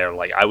here or there.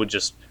 Like I would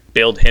just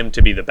build him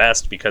to be the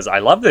best because I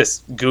love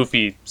this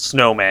goofy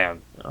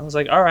snowman. I was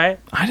like, "All right,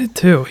 I did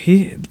too.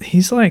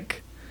 He's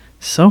like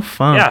so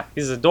fun. yeah,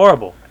 he's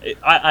adorable."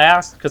 I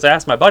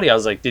asked my buddy, I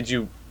was like, "Did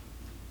you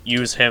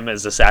use him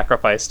as a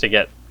sacrifice to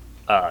get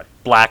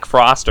Black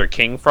Frost or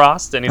King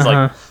Frost?" And he's like,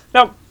 Uh-huh.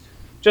 "No,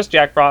 just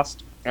Jack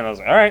Frost." And I was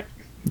like, "All right."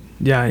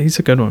 Yeah, he's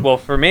a good one. Well,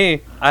 for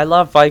me, I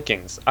love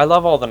Vikings. I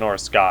love all the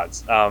Norse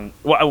gods.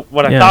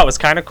 What I Yeah. thought was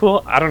kind of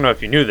cool, I don't know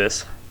if you knew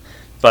this,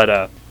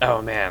 but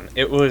oh man,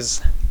 it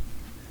was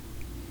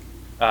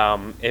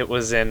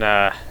in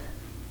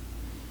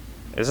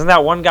isn't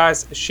that one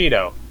guy's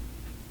Shido?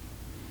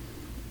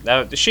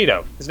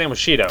 Shido. His name was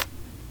Shido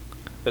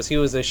because he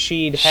was a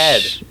Sheed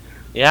head. Shh.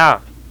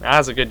 Yeah, that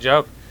was a good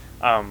joke.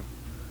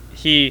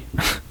 He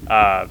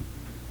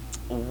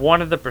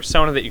one of the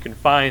persona that you can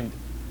find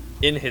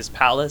in his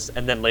palace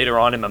and then later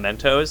on in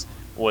Mementos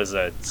was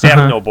a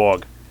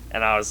Cernoborg.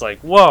 And I was like,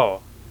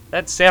 whoa,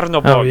 that's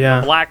Cernoborg, Oh,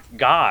 yeah. the black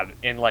god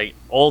in like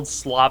old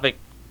Slavic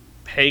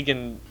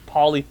pagan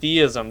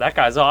polytheism. That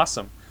guy's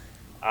awesome.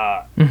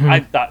 Mhm. I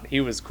thought he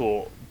was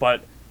cool,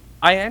 but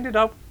I ended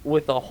up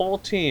with a whole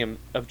team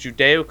of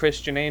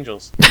Judeo-Christian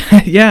angels.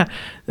 Yeah,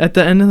 at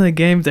the end of the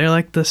game, they're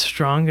like the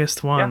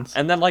strongest Yeah. ones.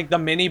 And then like the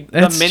mini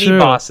That's true.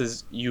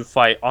 bosses you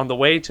fight on the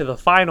way to the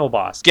final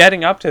boss.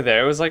 Getting up to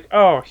there, it was like,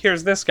 oh,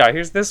 here's this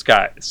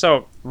guy.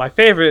 So my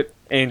favorite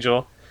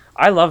angel,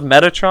 I love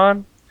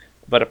Metatron,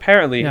 but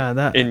apparently Yeah,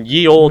 that in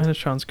ye old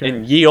Metatron's great.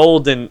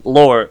 in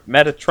lore,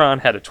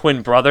 Metatron had a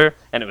twin brother,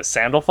 and it was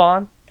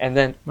Sandalphon. And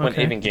then when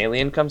Okay.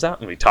 Evangelion comes out,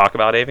 and we talk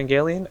about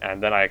Evangelion,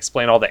 and then I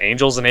explain all the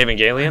angels in I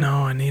Evangelion.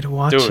 know, I need to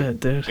watch Dude, it,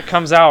 dude. It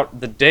comes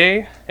out the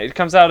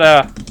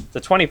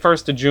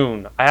 21st of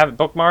June. I have it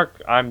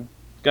bookmarked. I'm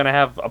gonna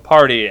have a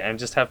party and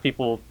just have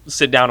people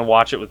sit down and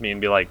watch it with me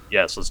and be like,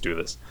 yes, let's do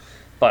this.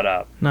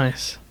 But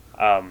Nice.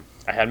 I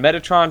had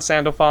Metatron,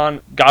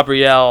 Sandalphon,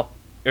 Gabrielle,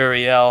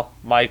 Uriel,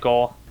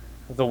 Michael.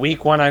 The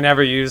weak one I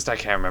never used, I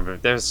can't remember.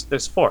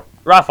 There's 4.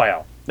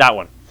 Raphael, that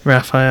one.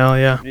 Raphael,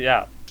 yeah.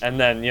 Yeah. And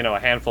then, a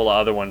handful of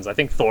other ones. I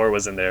think Thor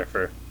was in there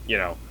for,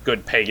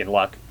 good pagan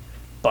luck.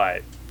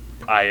 But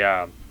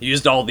I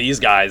used all these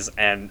guys,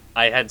 and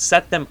I had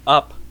set them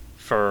up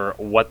for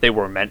what they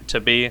were meant to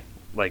be.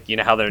 Like, you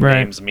know how their Right.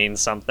 names mean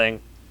something?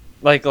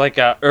 Like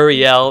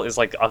Uriel is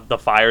like the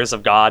fires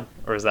of God,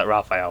 or is that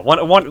Raphael?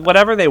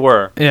 Whatever they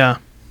were Yeah.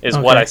 is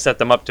what Okay. I set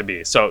them up to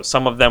be. So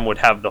some of them would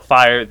have the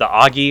fire, the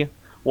Augie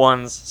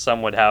ones.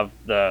 Some would have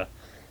the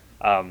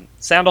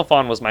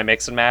Sandalphon was my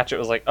mix and match. It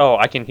was like, oh,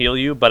 I can heal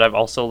you, but I've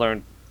also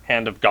learned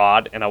Hand of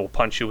God, and I will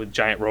punch you with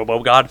giant Robo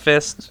God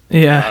fist.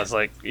 And I Yeah. was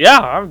like,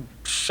 yeah,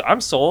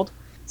 I'm sold.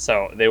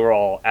 So they were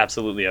all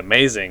absolutely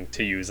amazing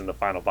to use in the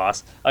final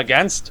boss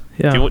against.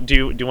 Yeah. Do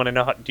you want to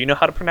know? Do you know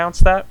how to pronounce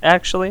that?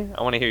 Actually,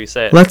 I want to hear you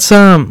say it. Let's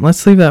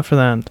leave that for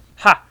the end.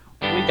 Ha!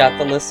 We got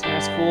the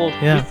listeners fooled.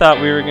 Yeah. You thought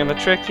we were gonna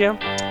trick you?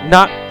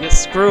 Not get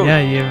screwed.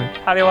 Yeah, you.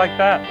 How do you like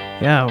that?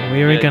 Yeah,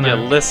 we were You gonna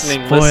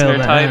listening spoil listener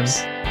the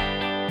types. end.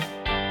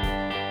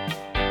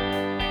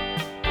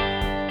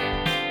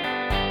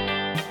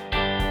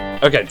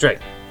 Okay, Drake.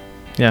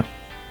 Yeah.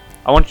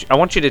 I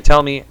want you to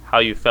tell me how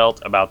you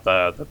felt about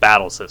the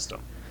battle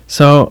system.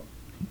 So,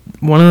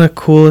 one of the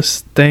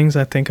coolest things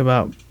I think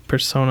about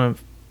Persona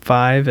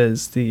 5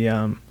 is the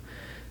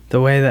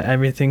way that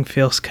everything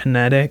feels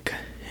kinetic.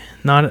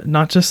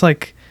 Not just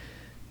like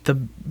the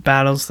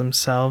battles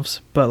themselves,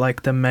 but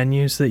like the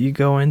menus that you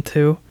go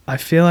into. I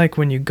feel like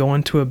when you go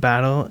into a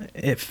battle,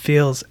 it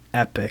feels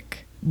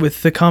epic.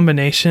 With the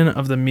combination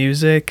of the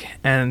music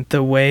and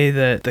the way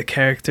that the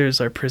characters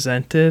are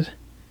presented,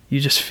 you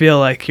just feel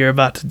like you're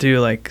about to do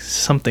like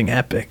something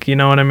epic. You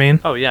know what I mean?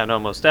 Oh yeah, no,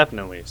 most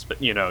definitely.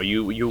 But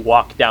you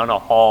walk down a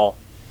hall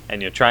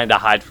and you're trying to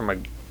hide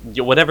from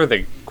whatever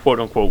the quote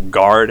unquote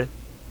guard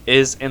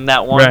is in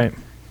that one. Right.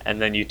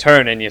 And then you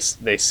turn and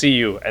they see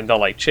you and they'll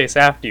like chase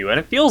after you, and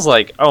it feels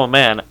like, oh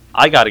man,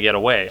 I got to get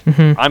away.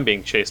 Mhm. I'm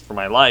being chased for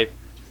my life.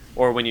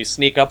 Or when you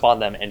sneak up on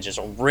them and just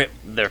rip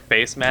their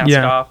face mask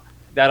Yeah. off,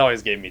 that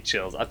always gave me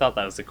chills. I thought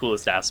that was the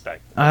coolest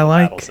aspect of I the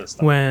battle like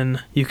system.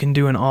 when you can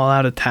do an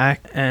all-out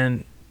attack,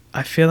 and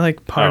I feel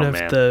like part Oh, of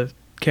man. the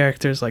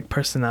character's like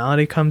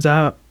personality comes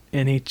out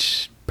in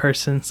each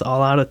person's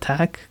all-out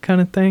attack kind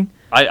of thing.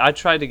 I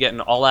tried to get an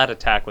all-out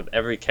attack with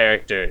every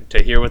character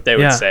to hear what they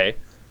would Yeah. say.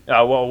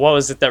 What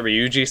was it that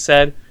Ryuji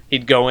said?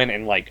 he'd go in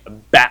and like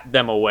bat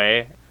them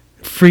away.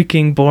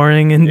 Freaking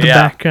boring in the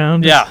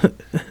background. Yeah.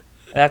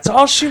 That's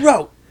all she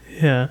wrote.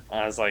 Yeah.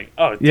 I was like,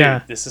 oh,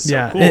 dude, this is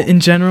so cool. In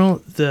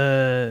general,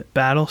 the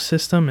battle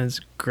system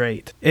is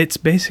great. It's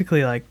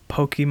basically like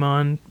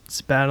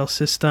Pokemon's battle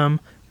system,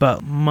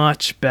 but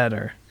much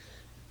better.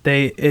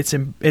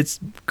 It's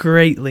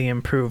greatly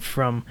improved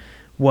from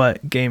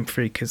what Game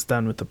Freak has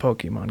done with the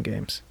Pokemon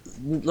games.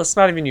 Let's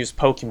not even use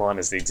Pokemon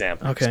as the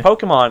example. Okay.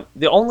 Pokemon,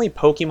 the only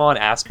Pokemon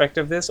aspect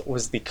of this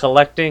was the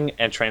collecting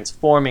and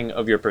transforming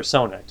of your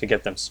persona to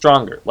get them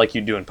stronger, like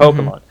you do in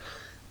Pokemon.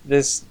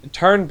 This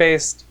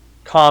turn-based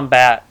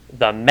combat,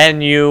 the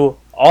menu,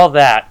 all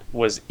that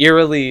was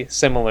eerily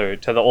similar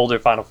to the older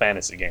Final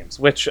Fantasy games,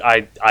 which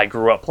I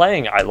grew up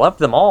playing. I loved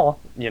them all,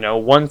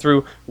 1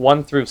 through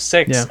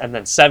 6, and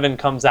then 7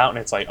 comes out and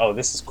it's like, oh,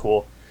 this is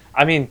cool.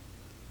 I mean,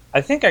 I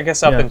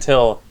guess up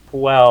until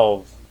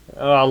 12,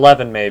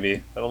 11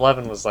 maybe.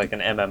 11 was like an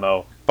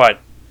MMO, but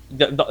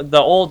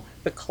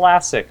the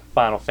classic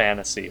Final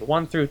Fantasy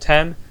 1 through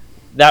 10,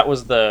 that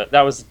was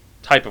the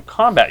type of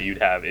combat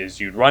you'd have.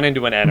 Is you'd run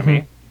into an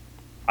enemy.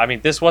 I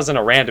mean, this wasn't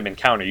a random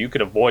encounter. You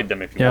could avoid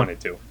them if you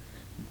wanted to.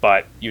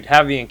 But you'd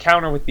have the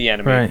encounter with the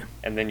enemy,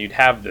 and then you'd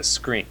have the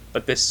screen.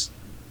 But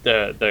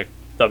the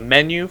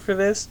menu for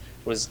this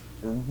was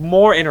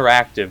more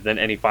interactive than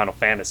any Final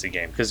Fantasy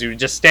game, because you would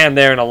just stand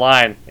there in a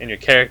line, and your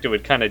character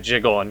would kind of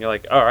jiggle, and you're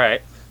like, all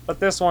right. But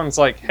this one's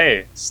like,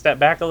 hey, step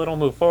back a little,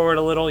 move forward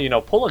a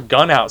little, pull a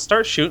gun out,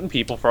 start shooting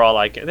people for all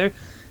I care.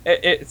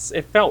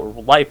 It felt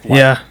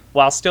lifelike,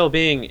 while still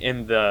being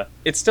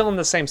it's still in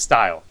the same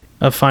style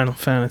of Final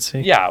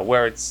Fantasy. Yeah,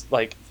 where it's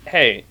like,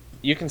 hey,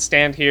 you can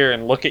stand here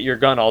and look at your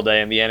gun all day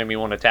and the enemy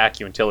won't attack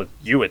you until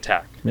you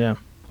attack. Yeah.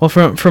 Well,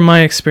 from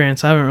my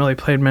experience, I haven't really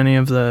played many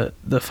of the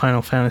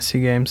Final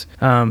Fantasy games,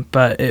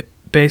 but it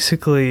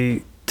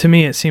basically, to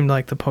me, it seemed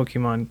like the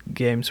Pokemon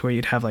games where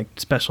you'd have like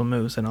special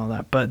moves and all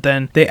that. But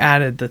then they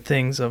added the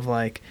things of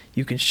like,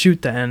 you can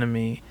shoot the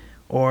enemy,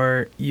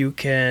 or you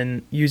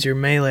can use your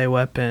melee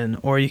weapon,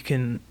 or you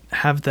can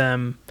have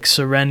them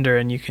surrender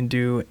and you can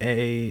do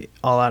a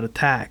all-out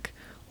attack,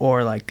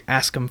 or like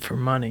ask them for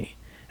money.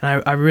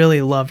 And I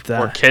really loved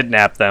that. Or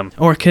kidnap them.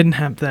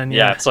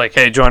 Yeah, it's like,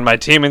 hey, join my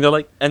team, and they're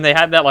like, and they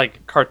had that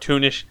like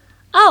cartoonish,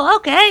 oh,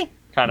 okay,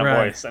 kind of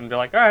voice, and they're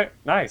like, all right,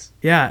 nice.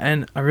 Yeah,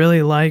 and I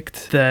really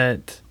liked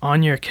that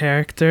on your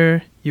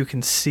character you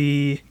can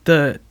see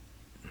how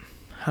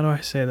do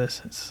I say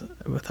this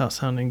without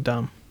sounding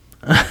dumb?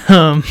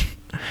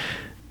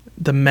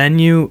 The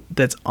menu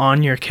that's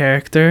on your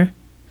character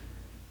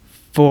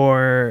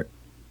for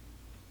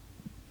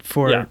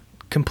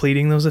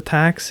completing those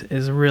attacks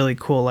is really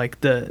cool.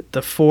 Like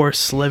the 4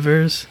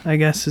 slivers, I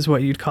guess is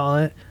what you'd call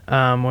it,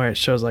 where it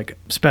shows like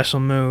special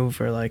move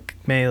or like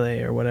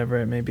melee or whatever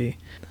it may be.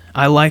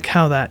 I like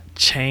how that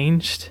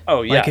changed.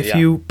 Oh yeah. Like if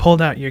you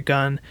pulled out your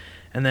gun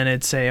and then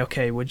it'd say,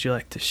 okay, would you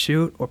like to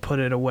shoot or put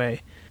it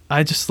away?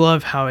 I just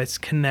love how it's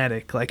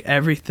kinetic. Like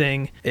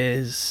everything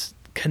is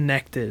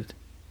connected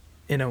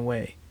in a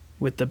way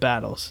with the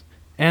battles.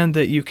 And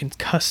that you can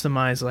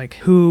customize like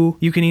who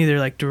you can either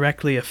like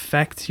directly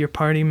affect your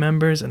party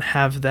members and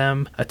have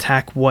them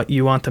attack what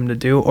you want them to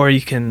do, or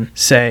you can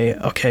say,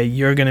 okay,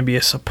 you're going to be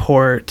a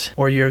support,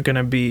 or you're going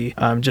to be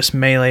just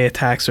melee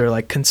attacks, or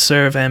like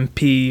conserve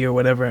MP or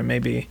whatever it may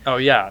be. Oh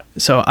yeah.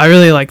 So I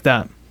really like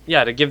that.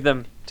 Yeah, to give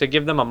them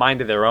a mind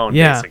of their own,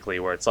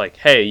 basically, where it's like,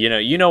 hey,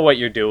 you know what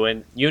you're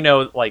doing,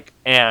 like,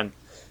 and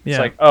it's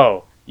like,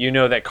 oh, you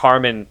know that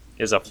Carmen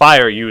is a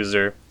fire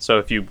user, so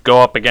if you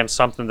go up against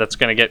something that's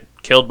going to get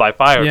killed by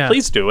fire,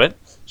 please do it.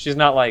 She's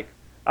not like,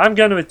 I'm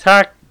going to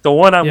attack the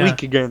one I'm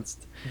weak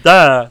against.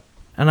 Duh.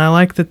 And I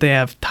like that they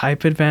have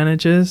type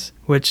advantages,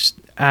 which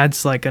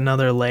adds like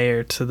another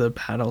layer to the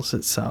battles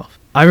itself.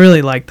 I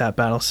really like that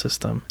battle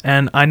system,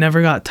 and I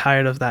never got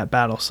tired of that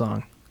battle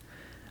song.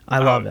 I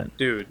love it.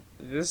 Dude,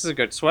 this is a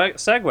good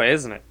segue,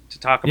 isn't it? To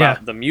talk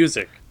about the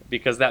music.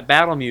 Because that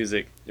battle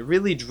music, it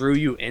really drew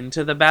you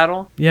into the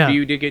battle. Yeah.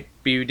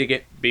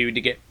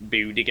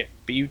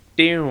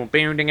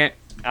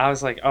 I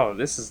was like, oh,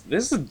 this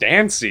is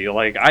dancey.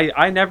 Like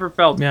I never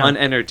felt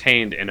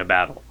unentertained in a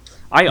battle.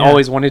 I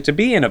always wanted to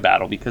be in a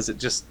battle because it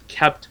just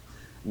kept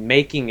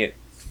making it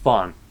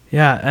fun.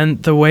 Yeah,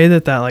 and the way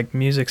that like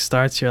music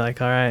starts, you're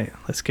like, all right,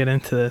 let's get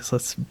into this.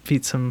 Let's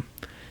beat some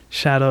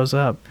shadows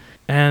up.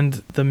 And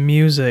the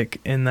music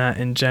in that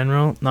in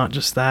general, not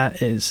just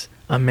that, is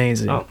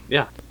amazing. Oh,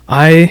 yeah.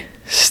 I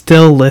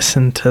still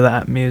listen to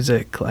that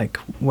music like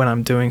when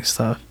I'm doing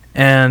stuff.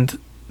 And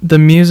the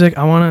music,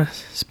 I want to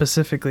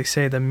specifically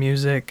say the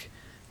music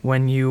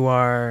when you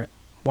are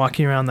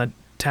walking around the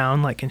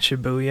town, like in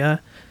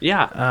Shibuya.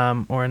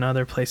 Yeah. Or in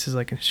other places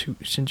like in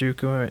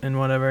Shinjuku and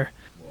whatever.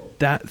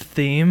 That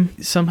theme,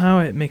 somehow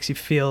it makes you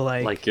feel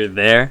like you're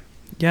there.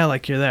 Yeah,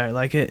 like you're there.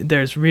 Like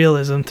there's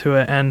realism to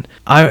it. And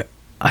I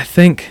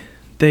think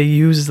they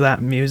use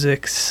that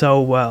music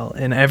so well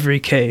in every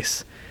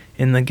case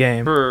in the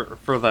game. For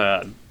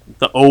the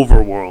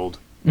overworld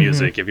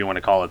music, if you want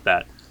to call it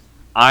that.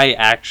 I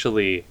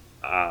actually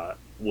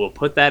will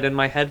put that in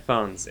my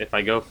headphones if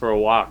I go for a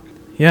walk.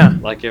 Yeah.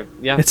 Like if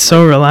yeah, It's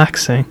so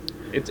relaxing.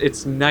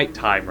 it's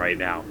nighttime right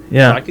now.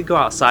 Yeah. So I could go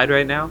outside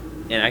right now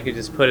and I could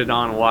just put it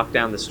on and walk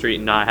down the street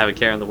and not have a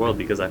care in the world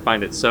because I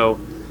find it so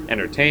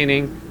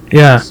entertaining.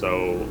 Yeah.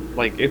 So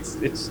like it's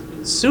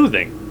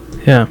soothing.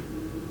 Yeah.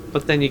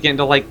 But then you get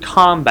into like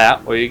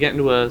combat, or you get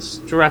into a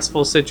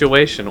stressful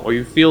situation, or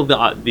you feel the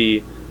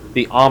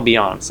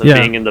ambiance of Yeah.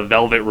 being in the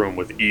Velvet Room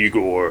with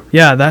Igor.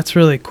 Yeah, that's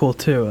really cool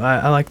too.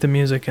 I like the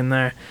music in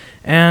there.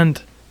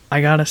 And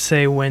I gotta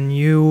say,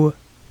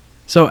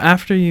 so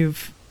after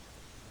you've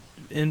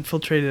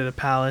infiltrated a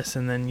palace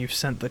and then you've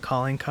sent the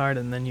calling card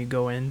and then you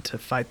go in to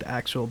fight the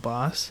actual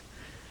boss,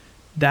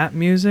 that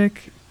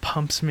music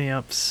pumps me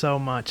up so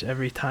much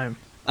every time.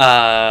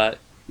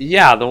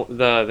 Yeah,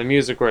 the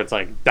music where it's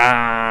like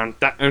dun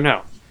dun. Or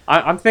no,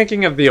 I'm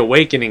thinking of the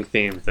Awakening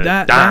theme.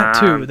 That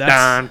too. That's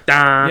dun,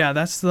 dun. yeah.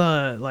 That's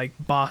the like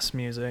boss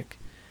music.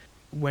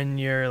 When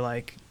you're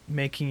like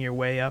making your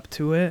way up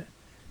to it,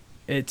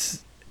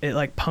 it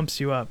like pumps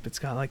you up. It's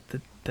got like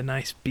the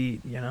nice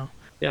beat, you know.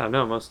 Yeah,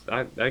 no,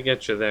 I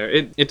get you there.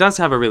 It does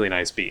have a really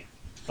nice beat.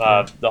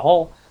 Yeah. The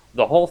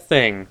whole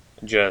thing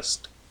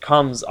just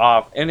comes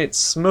off, and it's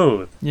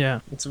smooth. Yeah.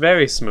 It's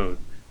very smooth.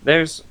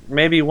 There's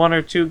maybe one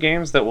or two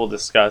games that we'll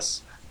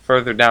discuss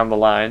further down the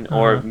line,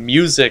 or Uh-huh.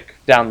 music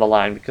down the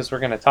line, because we're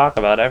going to talk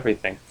about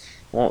everything.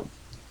 Well,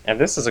 and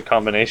this is a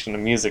combination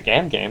of music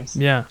and games.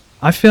 Yeah.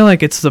 I feel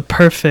like it's the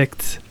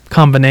perfect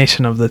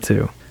combination of the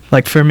two.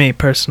 Like for me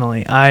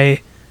personally,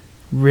 I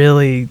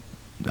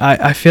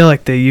feel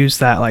like they use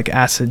that like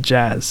acid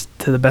jazz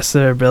to the best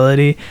of their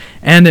ability,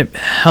 and it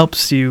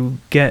helps you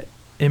get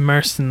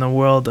immersed in the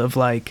world of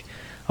like,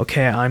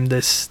 okay, I'm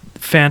this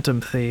phantom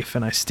thief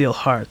and I steal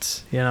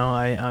hearts. You know,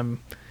 I'm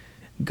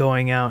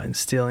going out and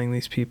stealing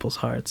these people's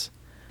hearts.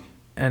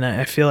 And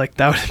I feel like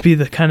that would be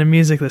the kind of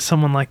music that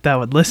someone like that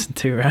would listen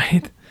to,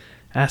 right?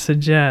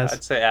 Acid jazz.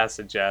 I'd say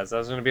acid jazz. I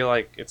was going to be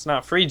like, it's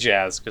not free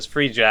jazz, because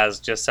free jazz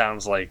just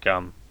sounds like,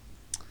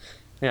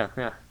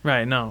 yeah.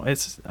 Right, no,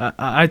 it's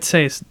I'd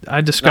say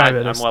I describe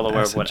it I'm as well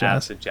aware of acid what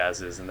jazz. acid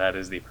jazz is, and that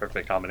is the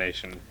perfect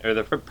combination, or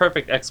the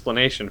perfect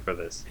explanation for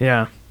this.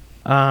 Yeah.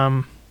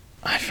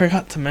 I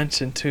forgot to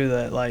mention too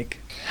that like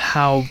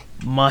how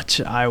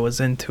much I was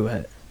into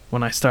it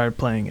when I started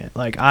playing it.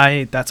 Like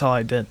that's all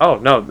I did. Oh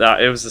no,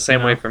 it was the same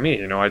You way know? for me.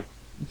 You know,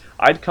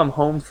 I'd come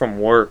home from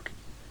work,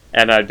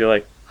 and I'd be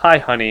like, "Hi,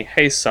 honey.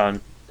 Hey,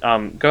 son.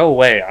 Go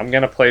away. I'm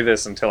gonna play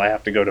this until I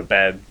have to go to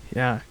bed."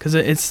 Yeah, cuz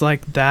it's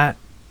like that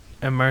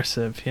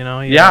immersive, you know?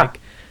 You're Yeah. like,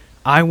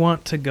 I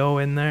want to go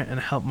in there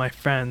and help my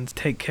friends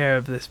take care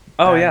of this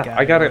Oh bad yeah, guy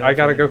I or gotta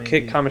whatever go it may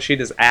kick be.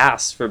 Kamoshida's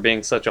ass for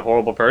being such a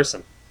horrible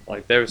person.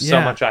 Like there's so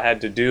Yeah. much I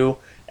had to do,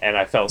 and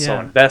I felt so Yeah.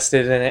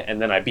 invested in it.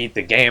 And then I beat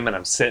the game, and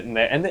I'm sitting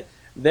there, and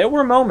there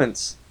were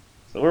moments.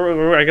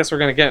 So I guess we're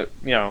gonna get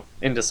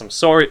into some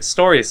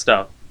story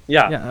stuff.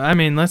 Yeah. Yeah, I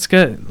mean, let's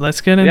get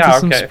into Yeah,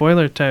 some okay.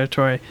 spoiler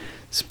territory.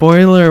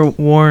 Spoiler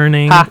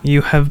warning, Ha.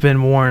 you have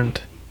been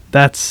warned.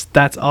 That's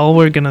all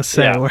we're going to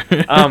say. Yeah.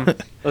 We're-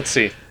 Let's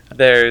see.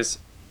 There's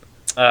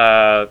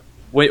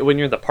when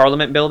you're in the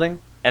Parliament building,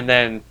 and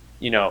then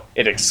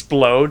it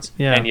explodes,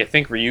 Yeah. and you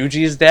think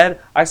Ryuji is dead.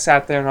 I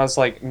sat there and I was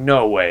like,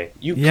 no way,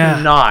 you Yeah.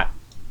 cannot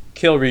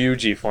kill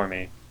Ryuji for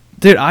me.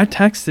 Dude, I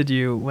texted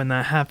you when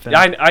that happened.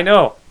 I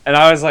know, and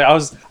I was like,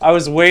 I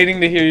was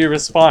waiting to hear your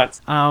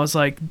response. I was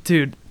like,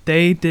 dude,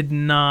 they did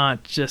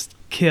not just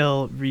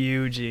kill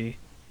Ryuji.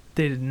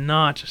 They did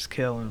not just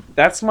kill him.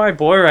 That's my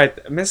boy, right?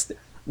 Mr.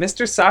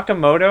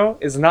 Sakamoto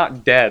is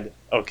not dead.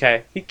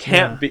 Okay, he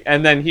can't Yeah. be.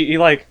 And then he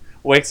like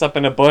wakes up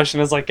in a bush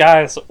and is like,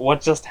 guys,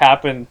 what just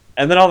happened?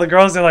 And then all the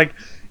girls are like,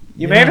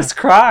 you made Yeah. us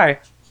cry.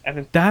 And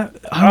then, That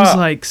I was Ah.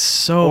 like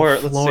so Or,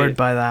 let's see. floored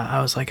by that.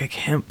 I was like, I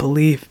can't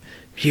believe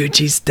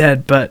Ryuji's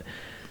dead, but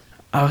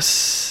I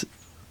was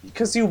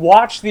because you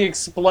watch the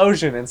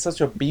explosion in such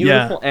a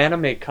beautiful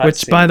anime cutscene.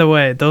 which by the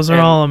way, those are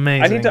And all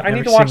amazing. I need to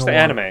every watch the single one.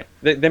 anime.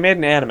 They made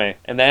an anime,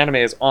 and the anime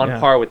is on Yeah.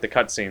 par with the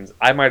cutscenes.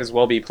 I might as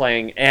well be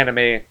playing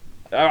anime.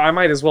 I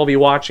might as well be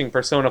watching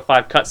Persona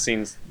 5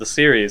 cutscenes, the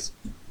series.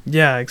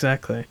 Yeah,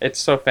 exactly. It's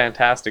so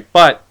fantastic.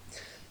 But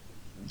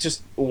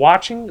just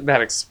watching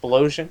that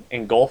explosion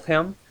engulf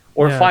him,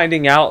 or Yeah.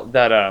 finding out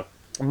that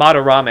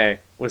Madarame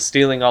was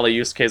stealing all of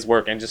Yusuke's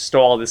work and just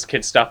stole all this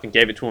kid's stuff and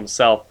gave it to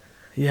himself.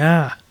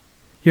 Yeah.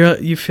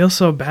 You feel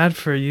so bad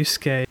for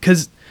Yusuke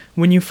cuz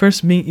when you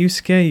first meet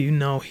Yusuke, you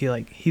know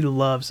he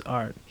loves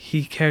art.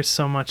 He cares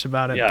so much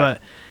about it, Yeah.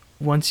 but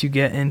once you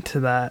get into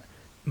that,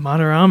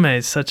 Madarame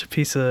is such a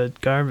piece of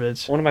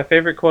garbage. One of my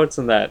favorite quotes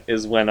in that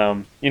is when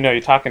you're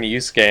talking to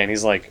Yusuke, and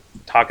he's like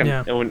talking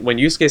Yeah. when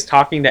Yusuke's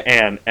talking to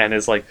Anne, and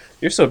is like,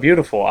 "You're so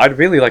beautiful. I'd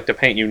really like to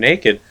paint you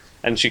naked."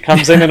 And she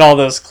comes in all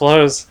those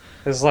clothes.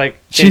 Is like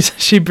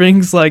She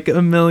brings like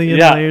a million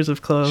Yeah. layers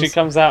of clothes. she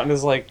comes out and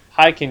is like,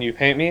 "Hi, can you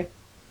paint me?"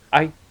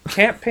 I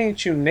can't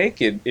paint you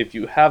naked if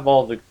you have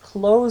all the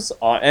clothes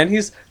on. And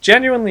he's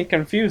genuinely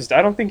confused.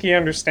 I don't think he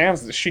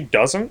understands that she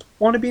doesn't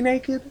want to be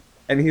naked.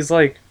 And he's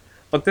like,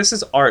 "But this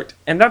is art,"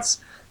 and that's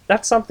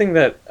something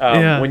that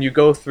Yeah. when you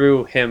go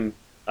through him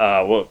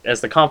well,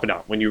 as the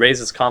confidant. When you raise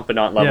his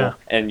confidant level Yeah.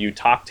 and you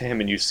talk to him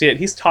and you see it,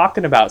 he's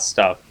talking about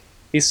stuff.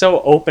 He's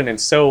so open and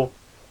so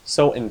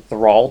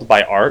enthralled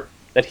by art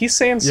that he's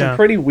saying some Yeah.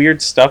 pretty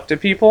weird stuff to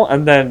people,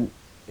 and then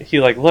he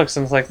like looks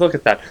and is like, look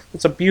at that,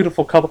 it's a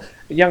beautiful couple,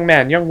 young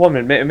man, young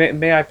woman,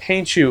 may I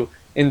paint you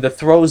in the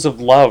throes of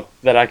love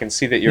that I can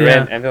see that you're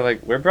Yeah. in. And they're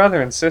like, we're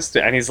brother and sister,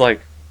 and he's like,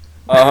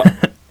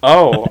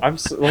 oh, I'm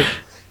so, like,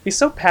 he's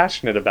so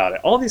passionate about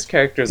it. All these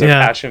characters are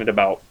Yeah. passionate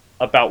about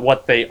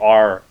what they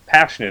are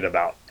passionate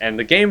about, and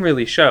the game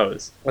really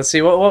shows. Let's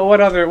see, what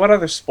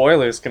other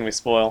spoilers can we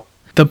spoil?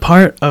 The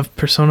part of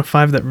Persona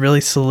 5 that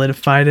really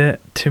solidified it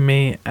to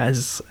me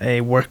as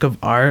a work of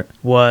art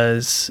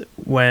was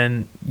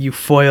when you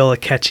foil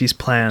Akechi's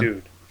plan.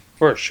 Dude,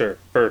 for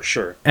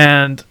sure.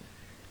 And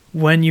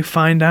when you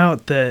find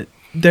out that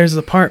there's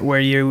the part where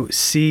you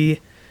see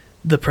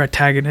the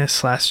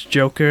protagonist /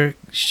 Joker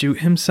shoot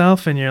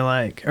himself, and you're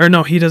like, or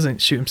no, he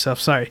doesn't shoot himself,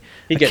 sorry.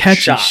 He gets Akechi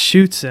shot.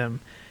 shoots him,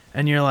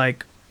 and you're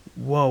like,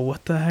 whoa,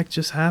 what the heck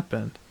just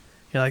happened?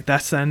 You're like,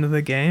 that's the end of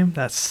the game?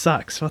 That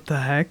sucks. What the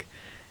heck?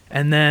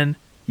 And then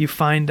you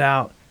find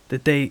out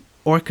that they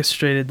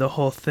orchestrated the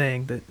whole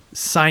thing, that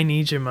Sai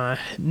Nijima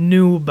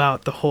knew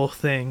about the whole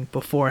thing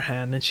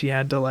beforehand, and she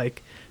had to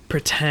like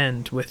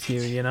pretend with you,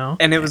 you know?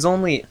 And it was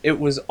only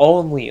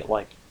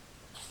like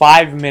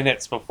 5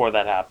 minutes before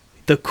that happened.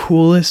 The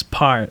coolest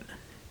part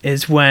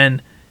is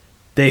when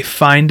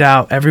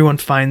everyone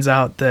finds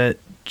out that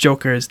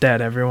Joker is dead.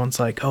 Everyone's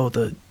like, oh,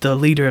 the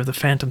leader of the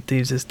Phantom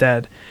Thieves is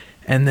dead.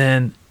 And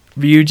then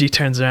Ryuji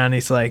turns around and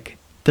he's like,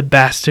 the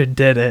bastard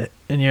did it.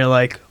 And you're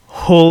like,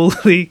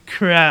 holy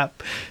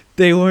crap.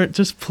 They weren't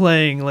just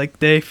playing, like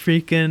they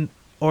freaking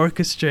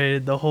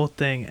orchestrated the whole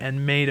thing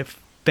and made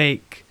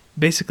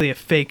basically a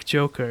fake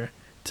Joker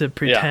to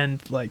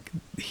pretend like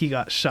he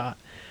got shot.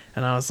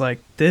 And I was like,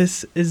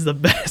 this is the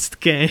best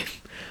game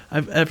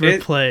I've ever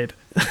played.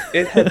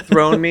 It had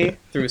thrown me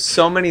through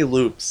so many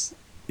loops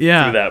through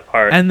that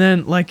part. And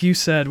then, like you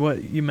said,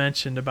 what you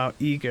mentioned about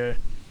Igor.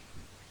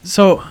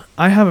 So,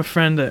 I have a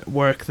friend at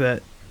work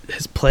that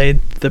has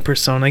played the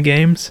Persona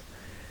games.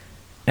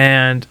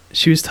 And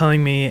she was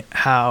telling me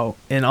how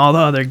in all the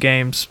other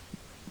games,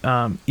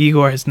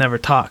 Igor has never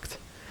talked.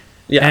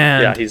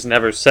 Yeah, he's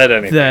never said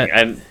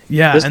anything.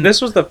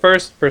 This was the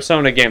first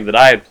Persona game that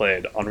I had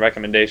played on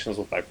recommendations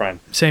with my friend.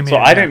 Same so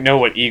here. I didn't know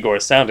what Igor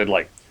sounded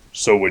like.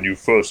 So when you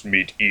first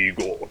meet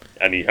Igor,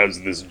 and he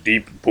has this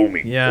deep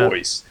booming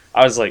voice,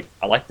 I was like,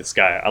 I like this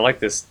guy. I like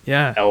this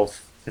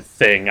elf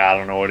thing. I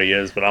don't know what he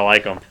is, but I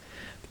like him.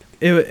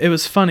 It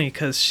was funny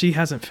because she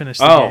hasn't finished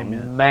the game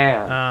yet. Oh,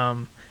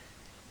 man.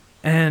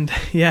 And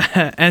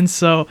and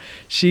so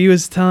she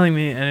was telling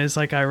me, and it's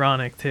like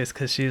ironic too,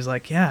 because she was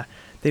like, yeah,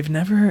 they've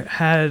never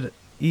had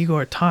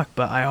Igor talk,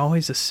 but I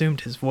always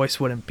assumed his voice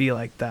wouldn't be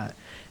like that.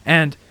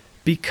 And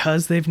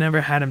because they've never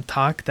had him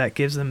talk, that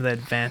gives them the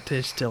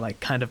advantage to like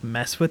kind of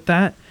mess with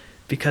that,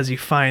 because you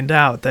find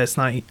out that it's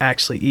not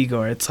actually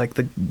Igor, it's like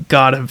the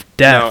god of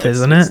death,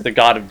 isn't it? It's the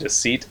god of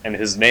deceit, and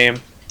his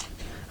name...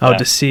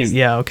 deceit,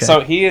 okay.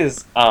 So he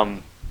is...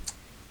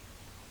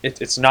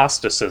 It's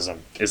Gnosticism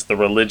is the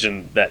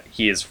religion that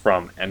he is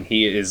from, and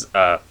he is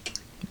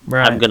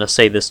I'm gonna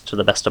say this to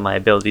the best of my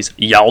abilities,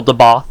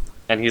 Yaldabaoth,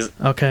 and he's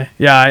okay.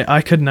 Yeah,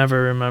 I could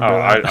never remember.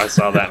 That. I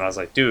saw that and I was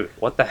like, dude,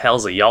 what the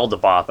hell's a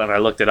Yaldabaoth? And I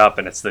looked it up,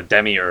 and it's the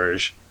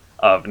demiurge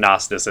of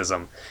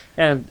Gnosticism,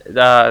 and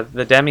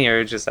the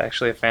demiurge is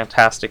actually a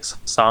fantastic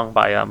song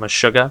by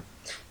Meshuggah.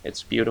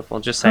 It's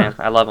beautiful. Just saying,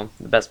 I love him,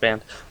 the best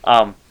band.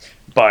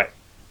 But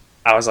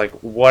I was like,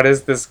 what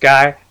is this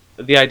guy?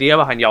 The idea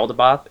behind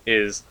Yaldabaoth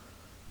is,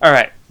 all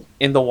right,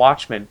 in The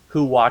Watchmen,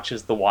 who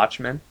watches The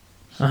Watchmen?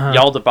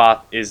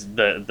 Yaldabaoth is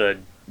the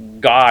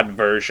god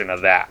version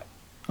of that.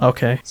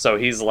 Okay. So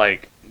he's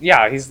like,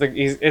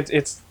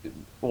 it's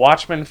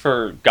Watchmen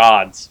for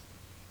gods,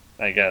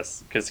 I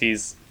guess, because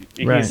he's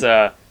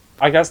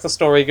I guess the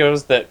story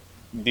goes that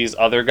these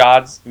other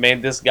gods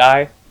made this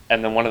guy,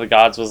 and then one of the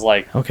gods was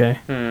like, okay,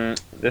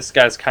 this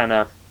guy's kind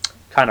of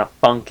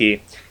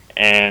funky,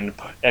 and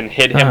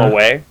hid him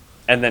away.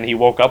 And then he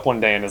woke up one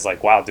day and is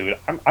like, "Wow, dude,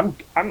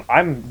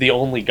 I'm the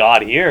only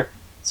god here.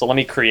 So let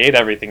me create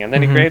everything." And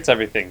then he creates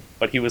everything,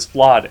 but he was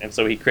flawed, and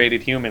so he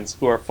created humans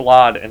who are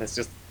flawed, and it's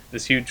just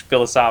this huge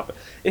philosophical.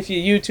 If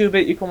you YouTube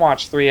it, you can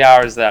watch 3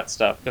 hours of that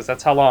stuff, because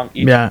that's how long.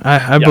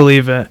 I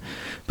believe it,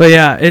 but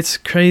yeah, it's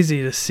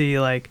crazy to see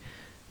like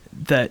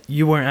that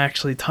you weren't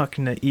actually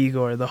talking to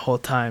Igor the whole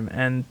time,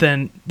 and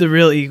then the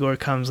real Igor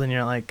comes, and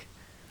you're like,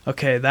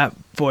 okay, that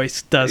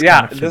voice does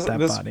kind of fit that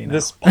body now.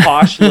 This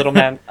posh little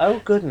man. Oh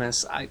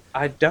goodness,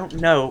 I don't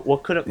know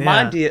what could have.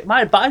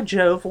 By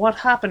Jove, what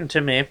happened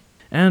to me?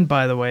 And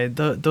by the way,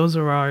 those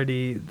are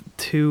already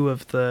 2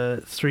 of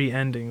the 3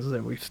 endings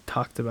that we've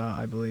talked about,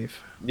 I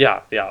believe. Yeah.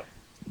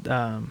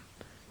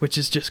 Which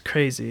is just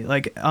crazy.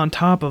 Like on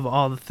top of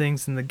all the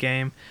things in the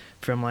game,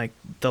 from like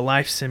the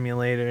life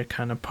simulator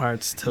kind of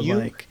parts to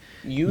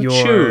you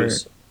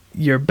choose.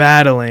 You're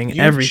battling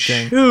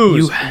everything.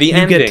 Choose the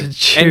ending, get to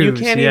choose, and you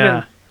can't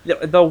even.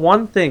 The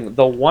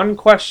one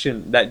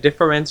question that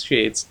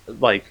differentiates,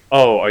 like,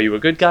 oh, are you a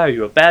good guy? Are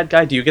you a bad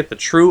guy? Do you get the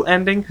true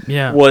ending?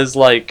 Yeah. Was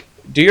like,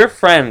 do your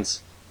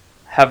friends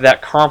have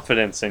that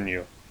confidence in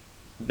you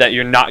that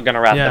you're not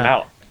gonna rat them Yeah.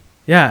 out?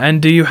 Yeah,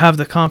 and do you have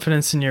the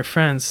confidence in your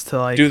friends to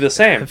like Do the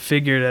same. have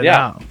figured it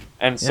Yeah. out?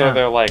 And so Yeah.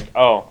 they're like,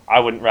 oh, I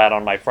wouldn't rat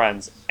on my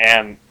friends.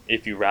 And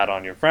if you rat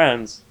on your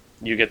friends,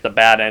 you get the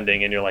bad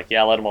ending, and you're like,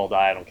 yeah, let them all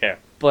die. I don't care.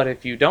 But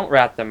if you don't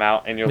rat them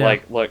out, and you're Yeah.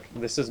 like, look,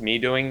 this is me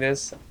doing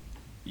this.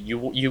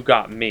 You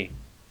got me.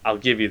 I'll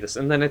give you this.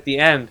 And then at the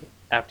end,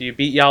 after you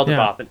beat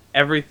Yaldabaoth, and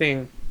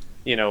everything,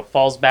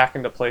 falls back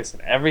into place,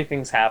 and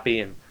everything's happy,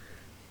 and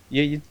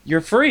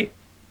you're free.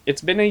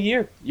 It's been a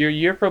year. Your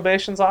year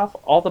probation's off.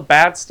 All the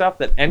bad stuff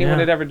that anyone Yeah.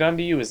 had ever done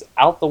to you is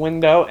out the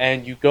window,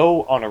 and you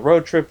go on a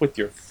road trip with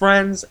your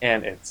friends,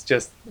 and it's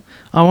just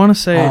I want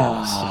to say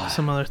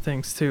some other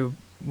things too.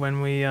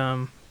 When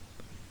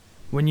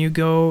you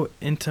go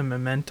into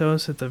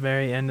Mementos at the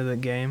very end of the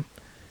game,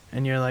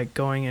 and you're like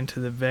going into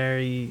the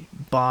very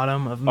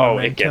bottom of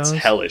Mementos, it gets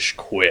hellish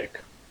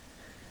quick.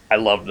 I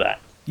love that.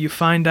 you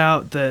find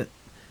out that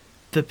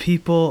the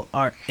people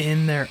are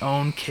in their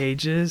own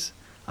cages.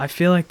 I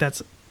feel like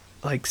that's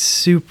like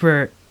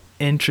super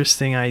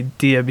interesting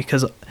idea,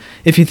 because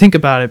if you think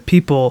about it,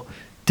 people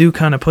do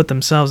kind of put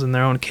themselves in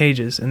their own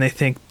cages, and they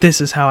think,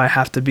 this is how I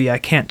have to be, I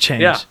can't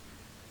change. Yeah.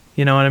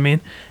 You know what I mean?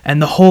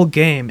 And the whole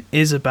game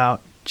is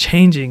about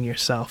changing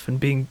yourself and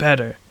being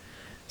better.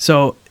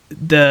 So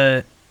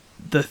the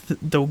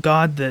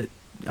god that,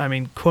 I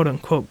mean, quote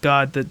unquote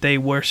god that they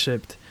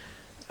worshipped,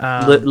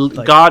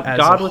 like, God as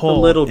with a whole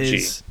little g.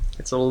 is-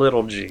 It's a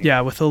little g.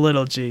 yeah, with a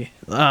little g,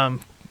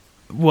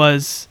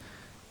 was,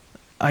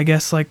 I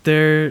guess, like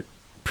their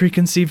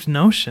preconceived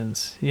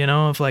notions,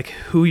 of like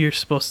who you're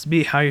supposed to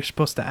be, how you're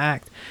supposed to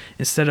act,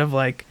 instead of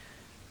like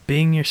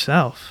being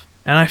yourself.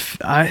 And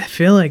I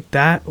feel like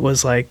that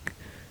was like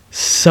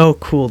so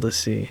cool to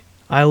see.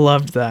 I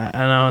loved that,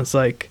 and I was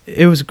like,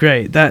 it was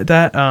great.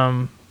 That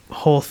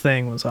whole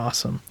thing was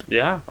awesome.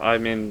 Yeah, I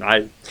mean,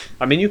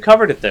 you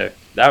covered it there.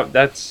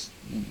 That's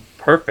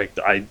perfect.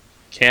 I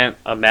can't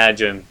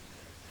imagine.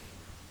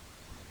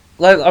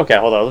 Okay,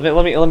 hold on.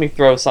 Let me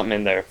throw something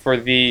in there for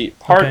the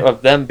part Okay.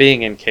 of them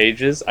being in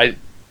cages.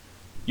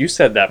 You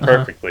said that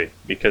perfectly,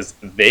 because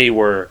they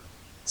were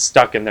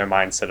stuck in their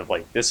mindset of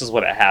like, this is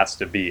what it has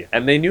to be,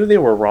 and they knew they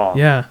were wrong.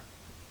 Yeah.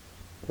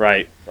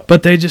 Right.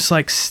 But they just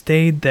like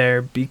stayed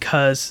there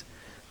because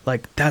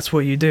like that's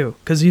what you do.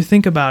 Because you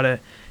think about it,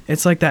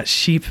 it's like that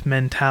sheep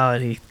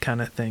mentality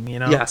kind of thing,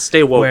 Yeah,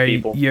 stay woke, where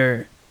people.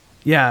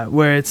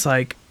 where it's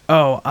like,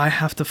 oh, I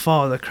have to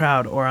follow the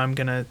crowd or I'm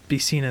gonna be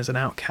seen as an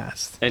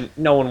outcast. And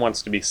no one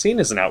wants to be seen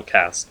as an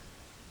outcast.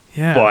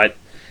 Yeah. But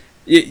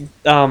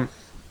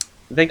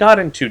they got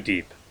in too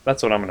deep.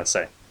 That's what I'm gonna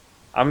say.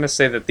 I'm gonna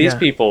say that these Yeah.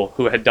 people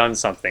who had done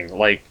something,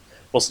 like,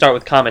 we'll start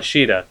with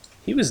Kamoshida.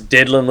 He was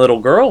diddling little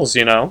girls,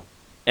 and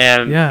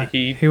yeah,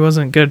 he he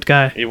wasn't a good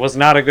guy. was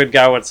not a good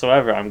guy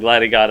whatsoever. I'm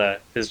glad he got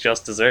his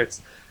just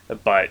desserts,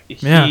 but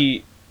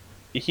he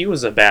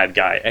was a bad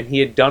guy, and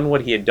he had done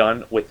what he had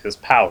done with his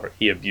power.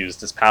 He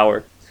abused his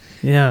power,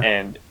 Yeah.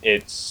 and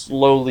it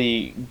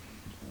slowly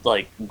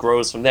like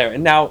grows from there.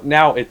 And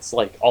now it's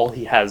like all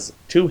he has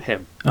to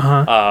him.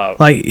 Uh-huh.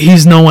 Like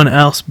he's no one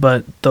else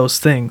but those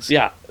things.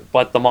 Yeah,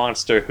 but the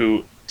monster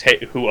who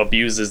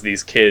abuses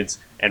these kids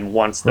and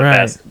wants the Right.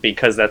 best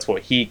because that's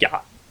what he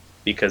got.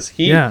 Because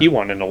he Yeah.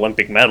 won an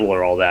Olympic medal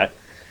or all that.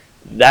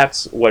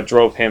 That's what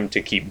drove him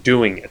to keep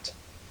doing it.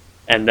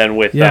 And then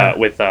with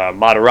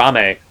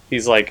Madarame,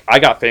 he's like, I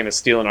got famous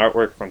stealing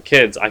artwork from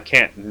kids. I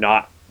can't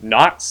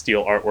not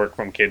steal artwork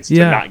from kids to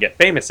Yeah. not get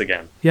famous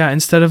again. Yeah,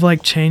 instead of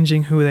like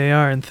changing who they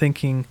are and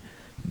thinking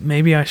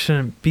maybe I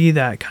shouldn't be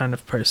that kind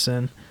of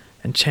person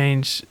and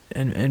change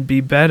and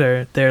be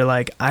better, they're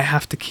like, I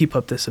have to keep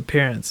up this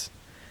appearance.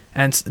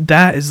 And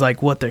that is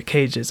like what their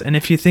cage is. And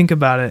if you think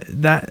about it,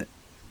 that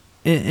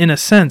in a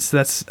sense,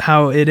 that's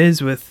how it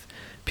is with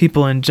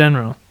people in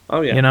general. Oh,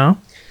 yeah.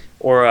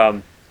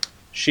 Or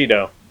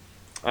Shido.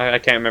 I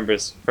can't remember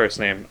his first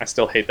name. I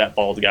still hate that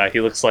bald guy. He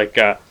looks like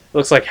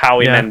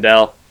Howie Yeah.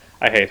 Mandel.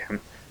 I hate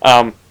him.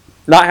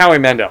 Not Howie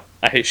Mandel.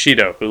 I hate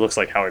Shido, who looks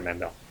like Howie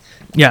Mandel.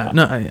 Yeah,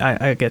 no,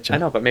 I get you. I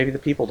know, but maybe the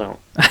people don't.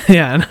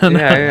 Yeah, no,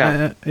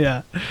 Yeah.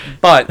 yeah.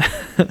 But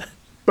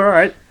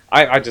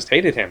I just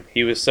hated him.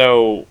 He was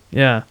so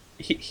Yeah.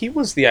 he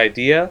was the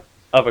idea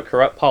of a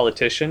corrupt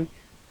politician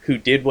who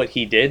did what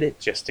he did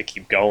just to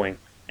keep going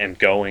and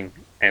going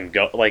and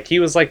go. Like he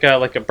was like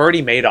a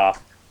Bernie Madoff.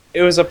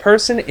 It was a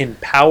person in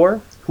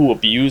power who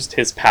abused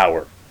his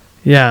power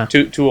Yeah.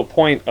 to a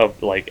point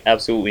of like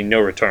absolutely no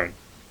return.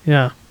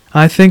 Yeah.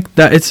 I think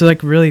that it's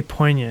like really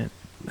poignant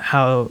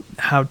how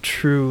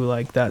true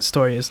like that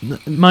story is.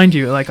 Mind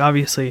you, like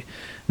obviously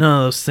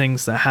none of those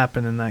things that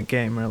happen in that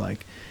game are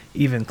like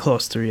even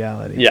close to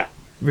reality. Yeah.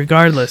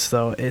 Regardless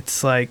though,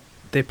 it's like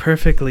they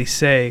perfectly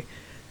say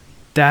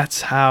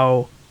that's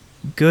how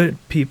good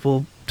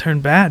people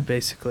turn bad,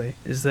 basically,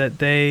 is that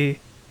they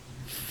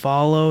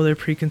follow their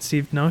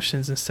preconceived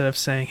notions instead of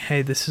saying,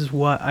 hey, this is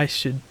what I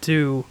should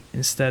do,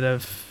 instead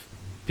of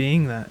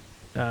being that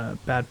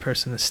bad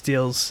person that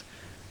steals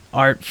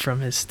art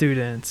from his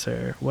students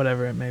or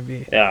whatever it may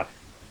be. Yeah.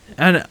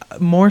 And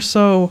more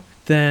so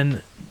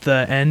than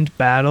the end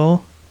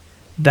battle,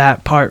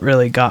 that part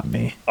really got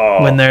me.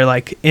 Oh. When they're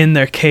like in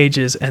their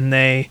cages and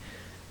they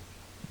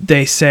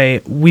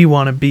say, we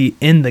want to be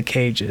in the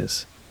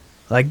cages.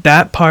 Like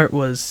that part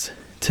was,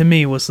 to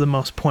me, was the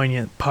most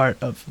poignant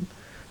part of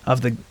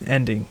the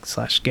ending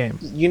 / game.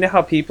 You know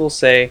how people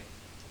say,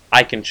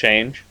 I can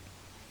change?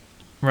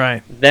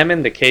 Right. Them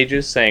in the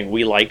cages saying,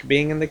 we like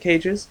being in the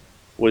cages,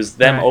 was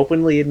them Right.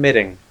 openly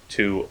admitting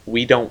to,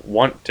 we don't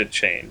want to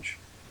change.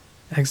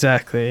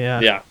 Exactly, yeah.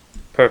 Yeah.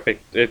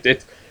 Perfect.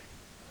 It's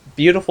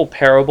beautiful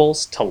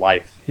parables to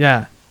life.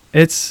 Yeah.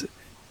 It's,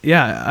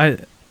 yeah,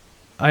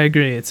 I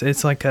agree.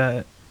 It's like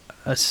a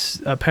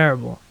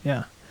parable,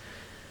 yeah.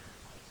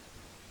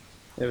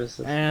 It was,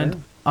 And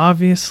yeah.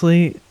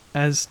 obviously,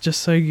 as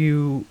just so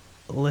you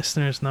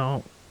listeners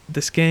know,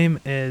 this game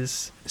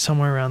is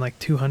somewhere around like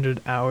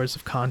 200 hours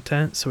of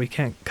content, so we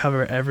can't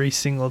cover every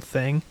single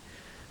thing.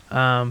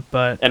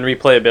 But And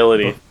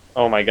replayability.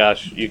 Oh my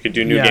gosh, you could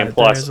do New Game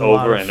Plus there's a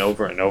lot over of and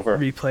over and over.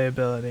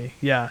 replayability,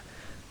 yeah.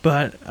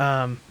 But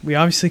we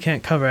obviously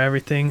can't cover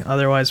everything,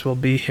 otherwise we'll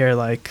be here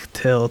like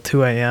till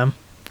 2 a.m.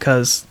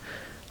 Because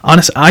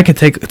honestly, I could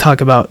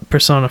talk about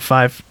Persona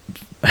 5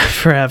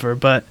 forever,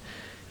 but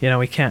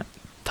we can't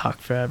talk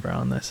forever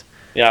on this.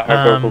 Yeah,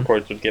 our vocal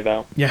cords would give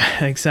out.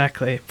 Yeah,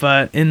 exactly.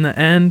 But in the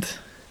end,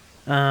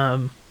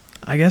 I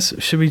guess,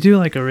 should we do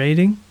like a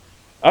rating?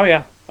 Oh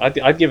yeah,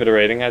 I'd give it a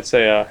rating. I'd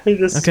say, hey,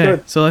 this is Okay,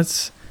 good. so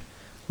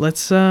let's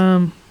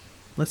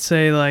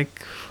say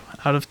like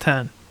out of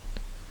 10.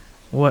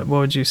 What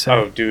would you say?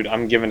 Oh, dude,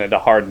 I'm giving it a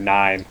hard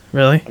 9.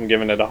 Really? I'm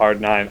giving it a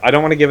hard 9. I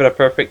don't want to give it a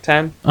perfect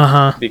 10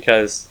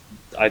 because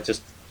I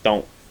just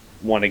don't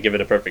want to give it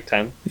a perfect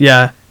 10.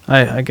 Yeah,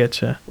 I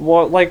get you.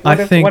 Well, like, I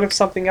what if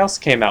something else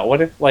came out?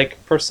 What if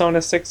like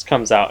Persona 6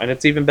 comes out and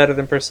it's even better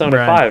than Persona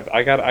Right. 5?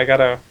 I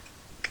gotta.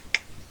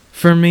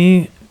 For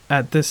me,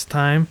 at this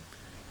time,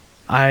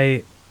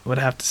 I would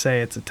have to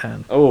say it's a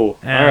 10. Oh,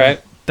 And all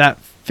right. that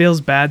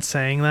feels bad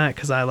saying that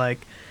because I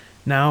like,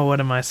 now what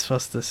am I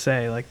supposed to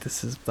say? Like,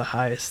 this is the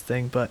highest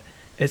thing, but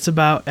it's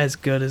about as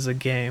good as a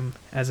game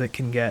as it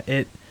can get.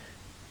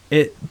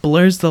 It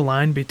blurs the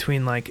line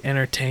between like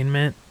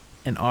entertainment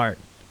and art.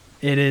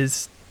 It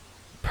is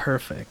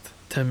perfect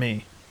to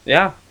me.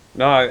 Yeah.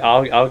 No,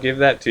 I'll give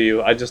that to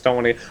you. I just don't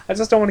want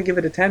to give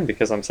it a 10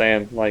 because I'm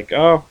saying like,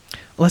 oh,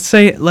 Let's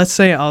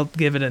say I'll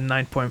give it a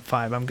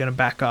 9.5. I'm gonna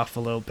back off a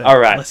little bit. All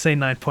right. Let's say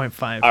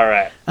 9.5. all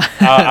right.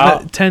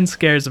 I'll 10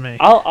 scares me.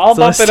 I'll So bump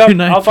let's it up.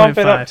 do I'll bump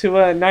it 9.5. up to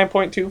a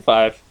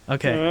 9.25.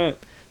 Okay. All right.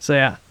 So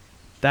yeah,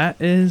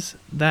 that is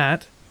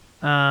that.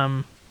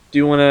 Do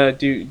you want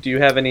to do you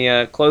have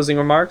any closing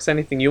remarks?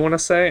 Anything you want to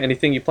say?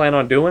 Anything you plan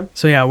on doing?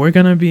 So yeah, we're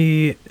gonna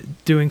be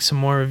doing some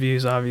more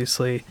reviews,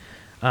 obviously.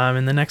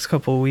 In the next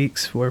couple of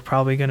weeks, we're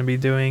probably going to be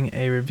doing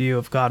a review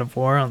of God of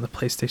War on the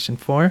PlayStation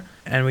 4,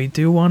 and we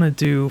do want to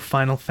do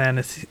Final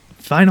Fantasy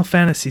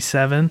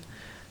VII.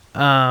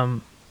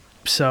 So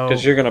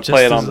Because you're gonna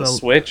play it on the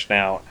Switch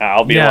now.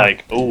 I'll be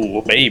like,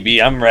 "Ooh,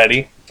 baby, I'm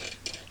ready."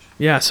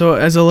 Yeah. So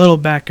as a little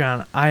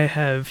background, I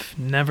have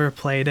never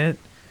played it.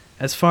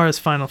 As far as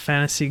Final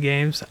Fantasy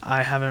games,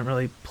 I haven't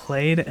really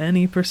played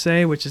any per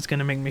se, which is going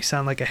to make me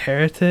sound like a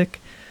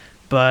heretic.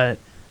 But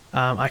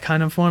I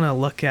kind of want to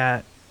look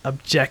at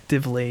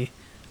objectively,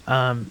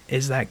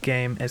 is that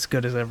game as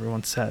good as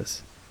everyone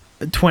says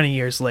 20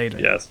 years later?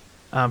 Yes.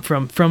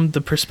 From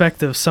the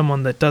perspective of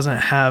someone that doesn't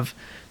have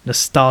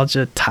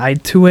nostalgia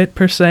tied to it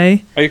per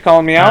se. Are you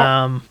calling me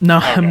out? No,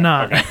 Okay, I'm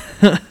not.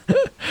 okay.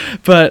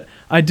 But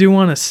I do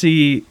want to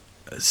see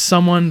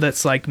someone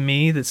that's like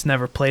me, that's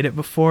never played it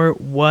before,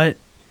 what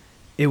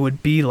it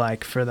would be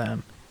like for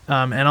them.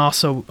 And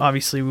also,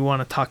 obviously, we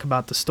want to talk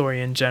about the story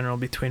in general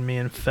between me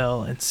and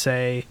Phil and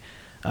say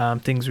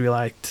things we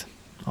liked,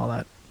 all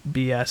that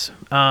BS.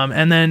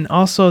 And then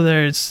also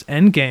there's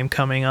Endgame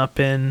coming up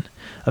in...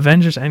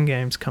 Avengers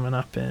Endgame's coming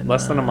up in...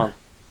 Less than a month.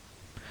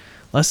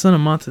 Less than a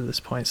month at this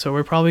point. So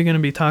we're probably going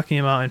to be talking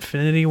about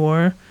Infinity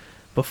War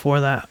before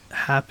that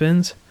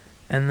happens.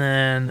 And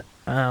then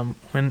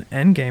when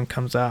Endgame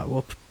comes out,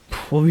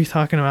 we'll be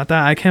talking about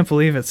that. I can't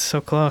believe it's so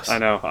close. I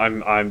know.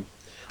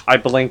 I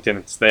blinked and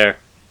it's there.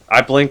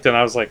 I blinked and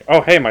I was like,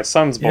 "Oh, hey, my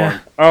son's born. Yeah.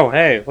 Oh,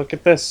 hey, look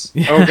at this.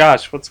 Yeah. Oh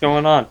gosh, what's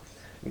going on?"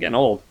 I'm getting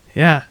old.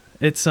 Yeah,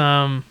 it's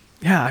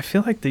I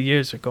feel like the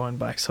years are going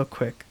by so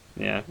quick.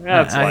 Yeah,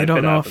 that's I life. don't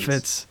It know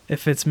happens.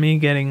 if it's me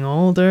getting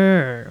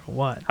older or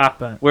what. Ha,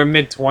 But we're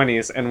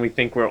mid-20s and we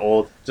think we're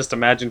old. Just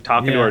imagine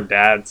talking to Yeah. our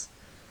dads.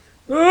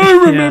 I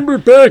remember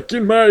back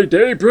in my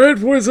day,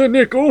 bread was a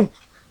nickel.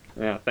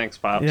 Yeah, thanks,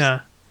 Pops. yeah,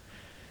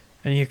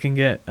 and you can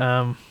get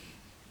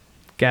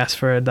gas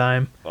for a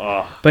dime.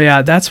 Oh, But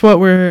yeah, that's what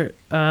we're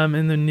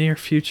in the near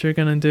future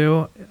gonna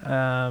do.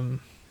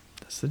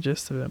 That's the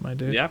gist of it, my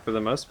dude. yeah, for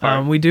the most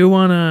part. We do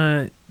want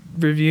to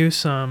review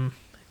some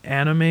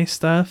anime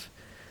stuff.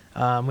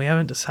 We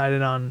haven't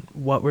decided on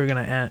what we're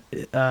gonna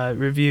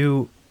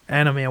review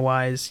anime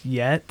wise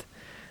yet.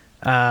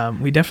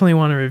 We definitely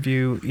want to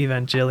review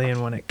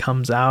Evangelion when it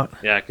comes out.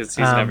 Yeah, because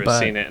he's never but-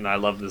 seen it, and I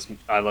love this.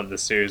 I love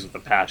this series with a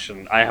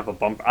passion. I have a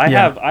bump. I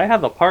Yeah.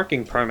 have a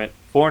parking permit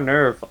for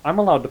Nerve. I'm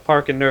allowed to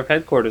park in Nerve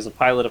headquarters and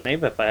pilot a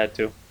Neva if I had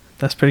to.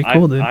 That's pretty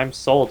cool, dude. I'm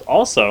sold.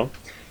 Also,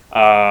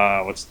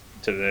 what's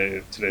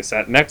today?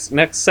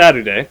 Next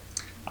Saturday,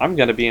 I'm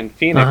gonna be in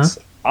Phoenix.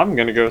 I'm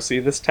gonna go see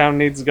This Town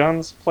Needs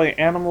Guns play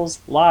Animals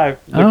live,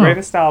 the Oh,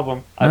 greatest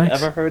album I've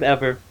nice. ever heard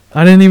ever.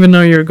 I didn't even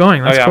know you were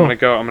going. That's oh yeah,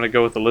 cool. I'm gonna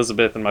go with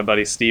Elizabeth and my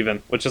buddy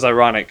Steven, which is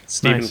ironic.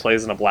 Steven Nice.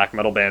 plays in a black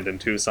metal band in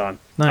Tucson.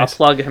 Nice. I'll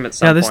plug him at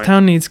some Yeah, This point.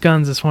 Town Needs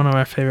Guns is one of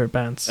our favorite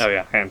bands. Oh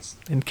yeah, hands.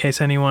 In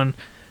case anyone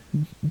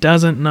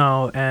doesn't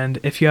know, and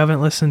if you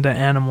haven't listened to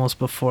Animals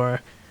before,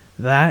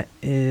 that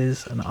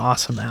is an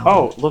awesome album.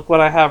 Oh, look what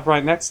I have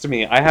right next to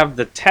me. I have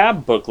the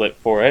tab booklet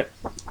for it,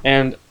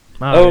 and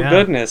oh yeah.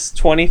 goodness,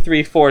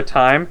 23/4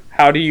 time.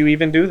 How do you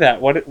even do that?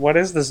 What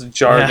is this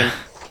jargon?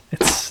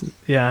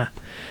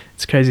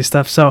 It's crazy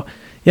stuff. So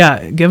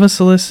yeah, give us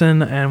a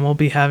listen, and we'll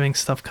be having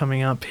stuff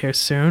coming up here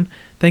soon.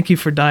 Thank you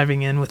for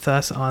diving in with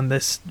us on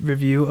this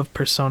review of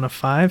Persona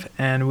 5,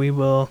 and we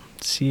will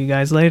see you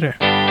guys later.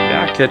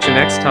 Yeah, catch you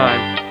next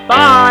time.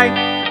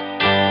 Bye.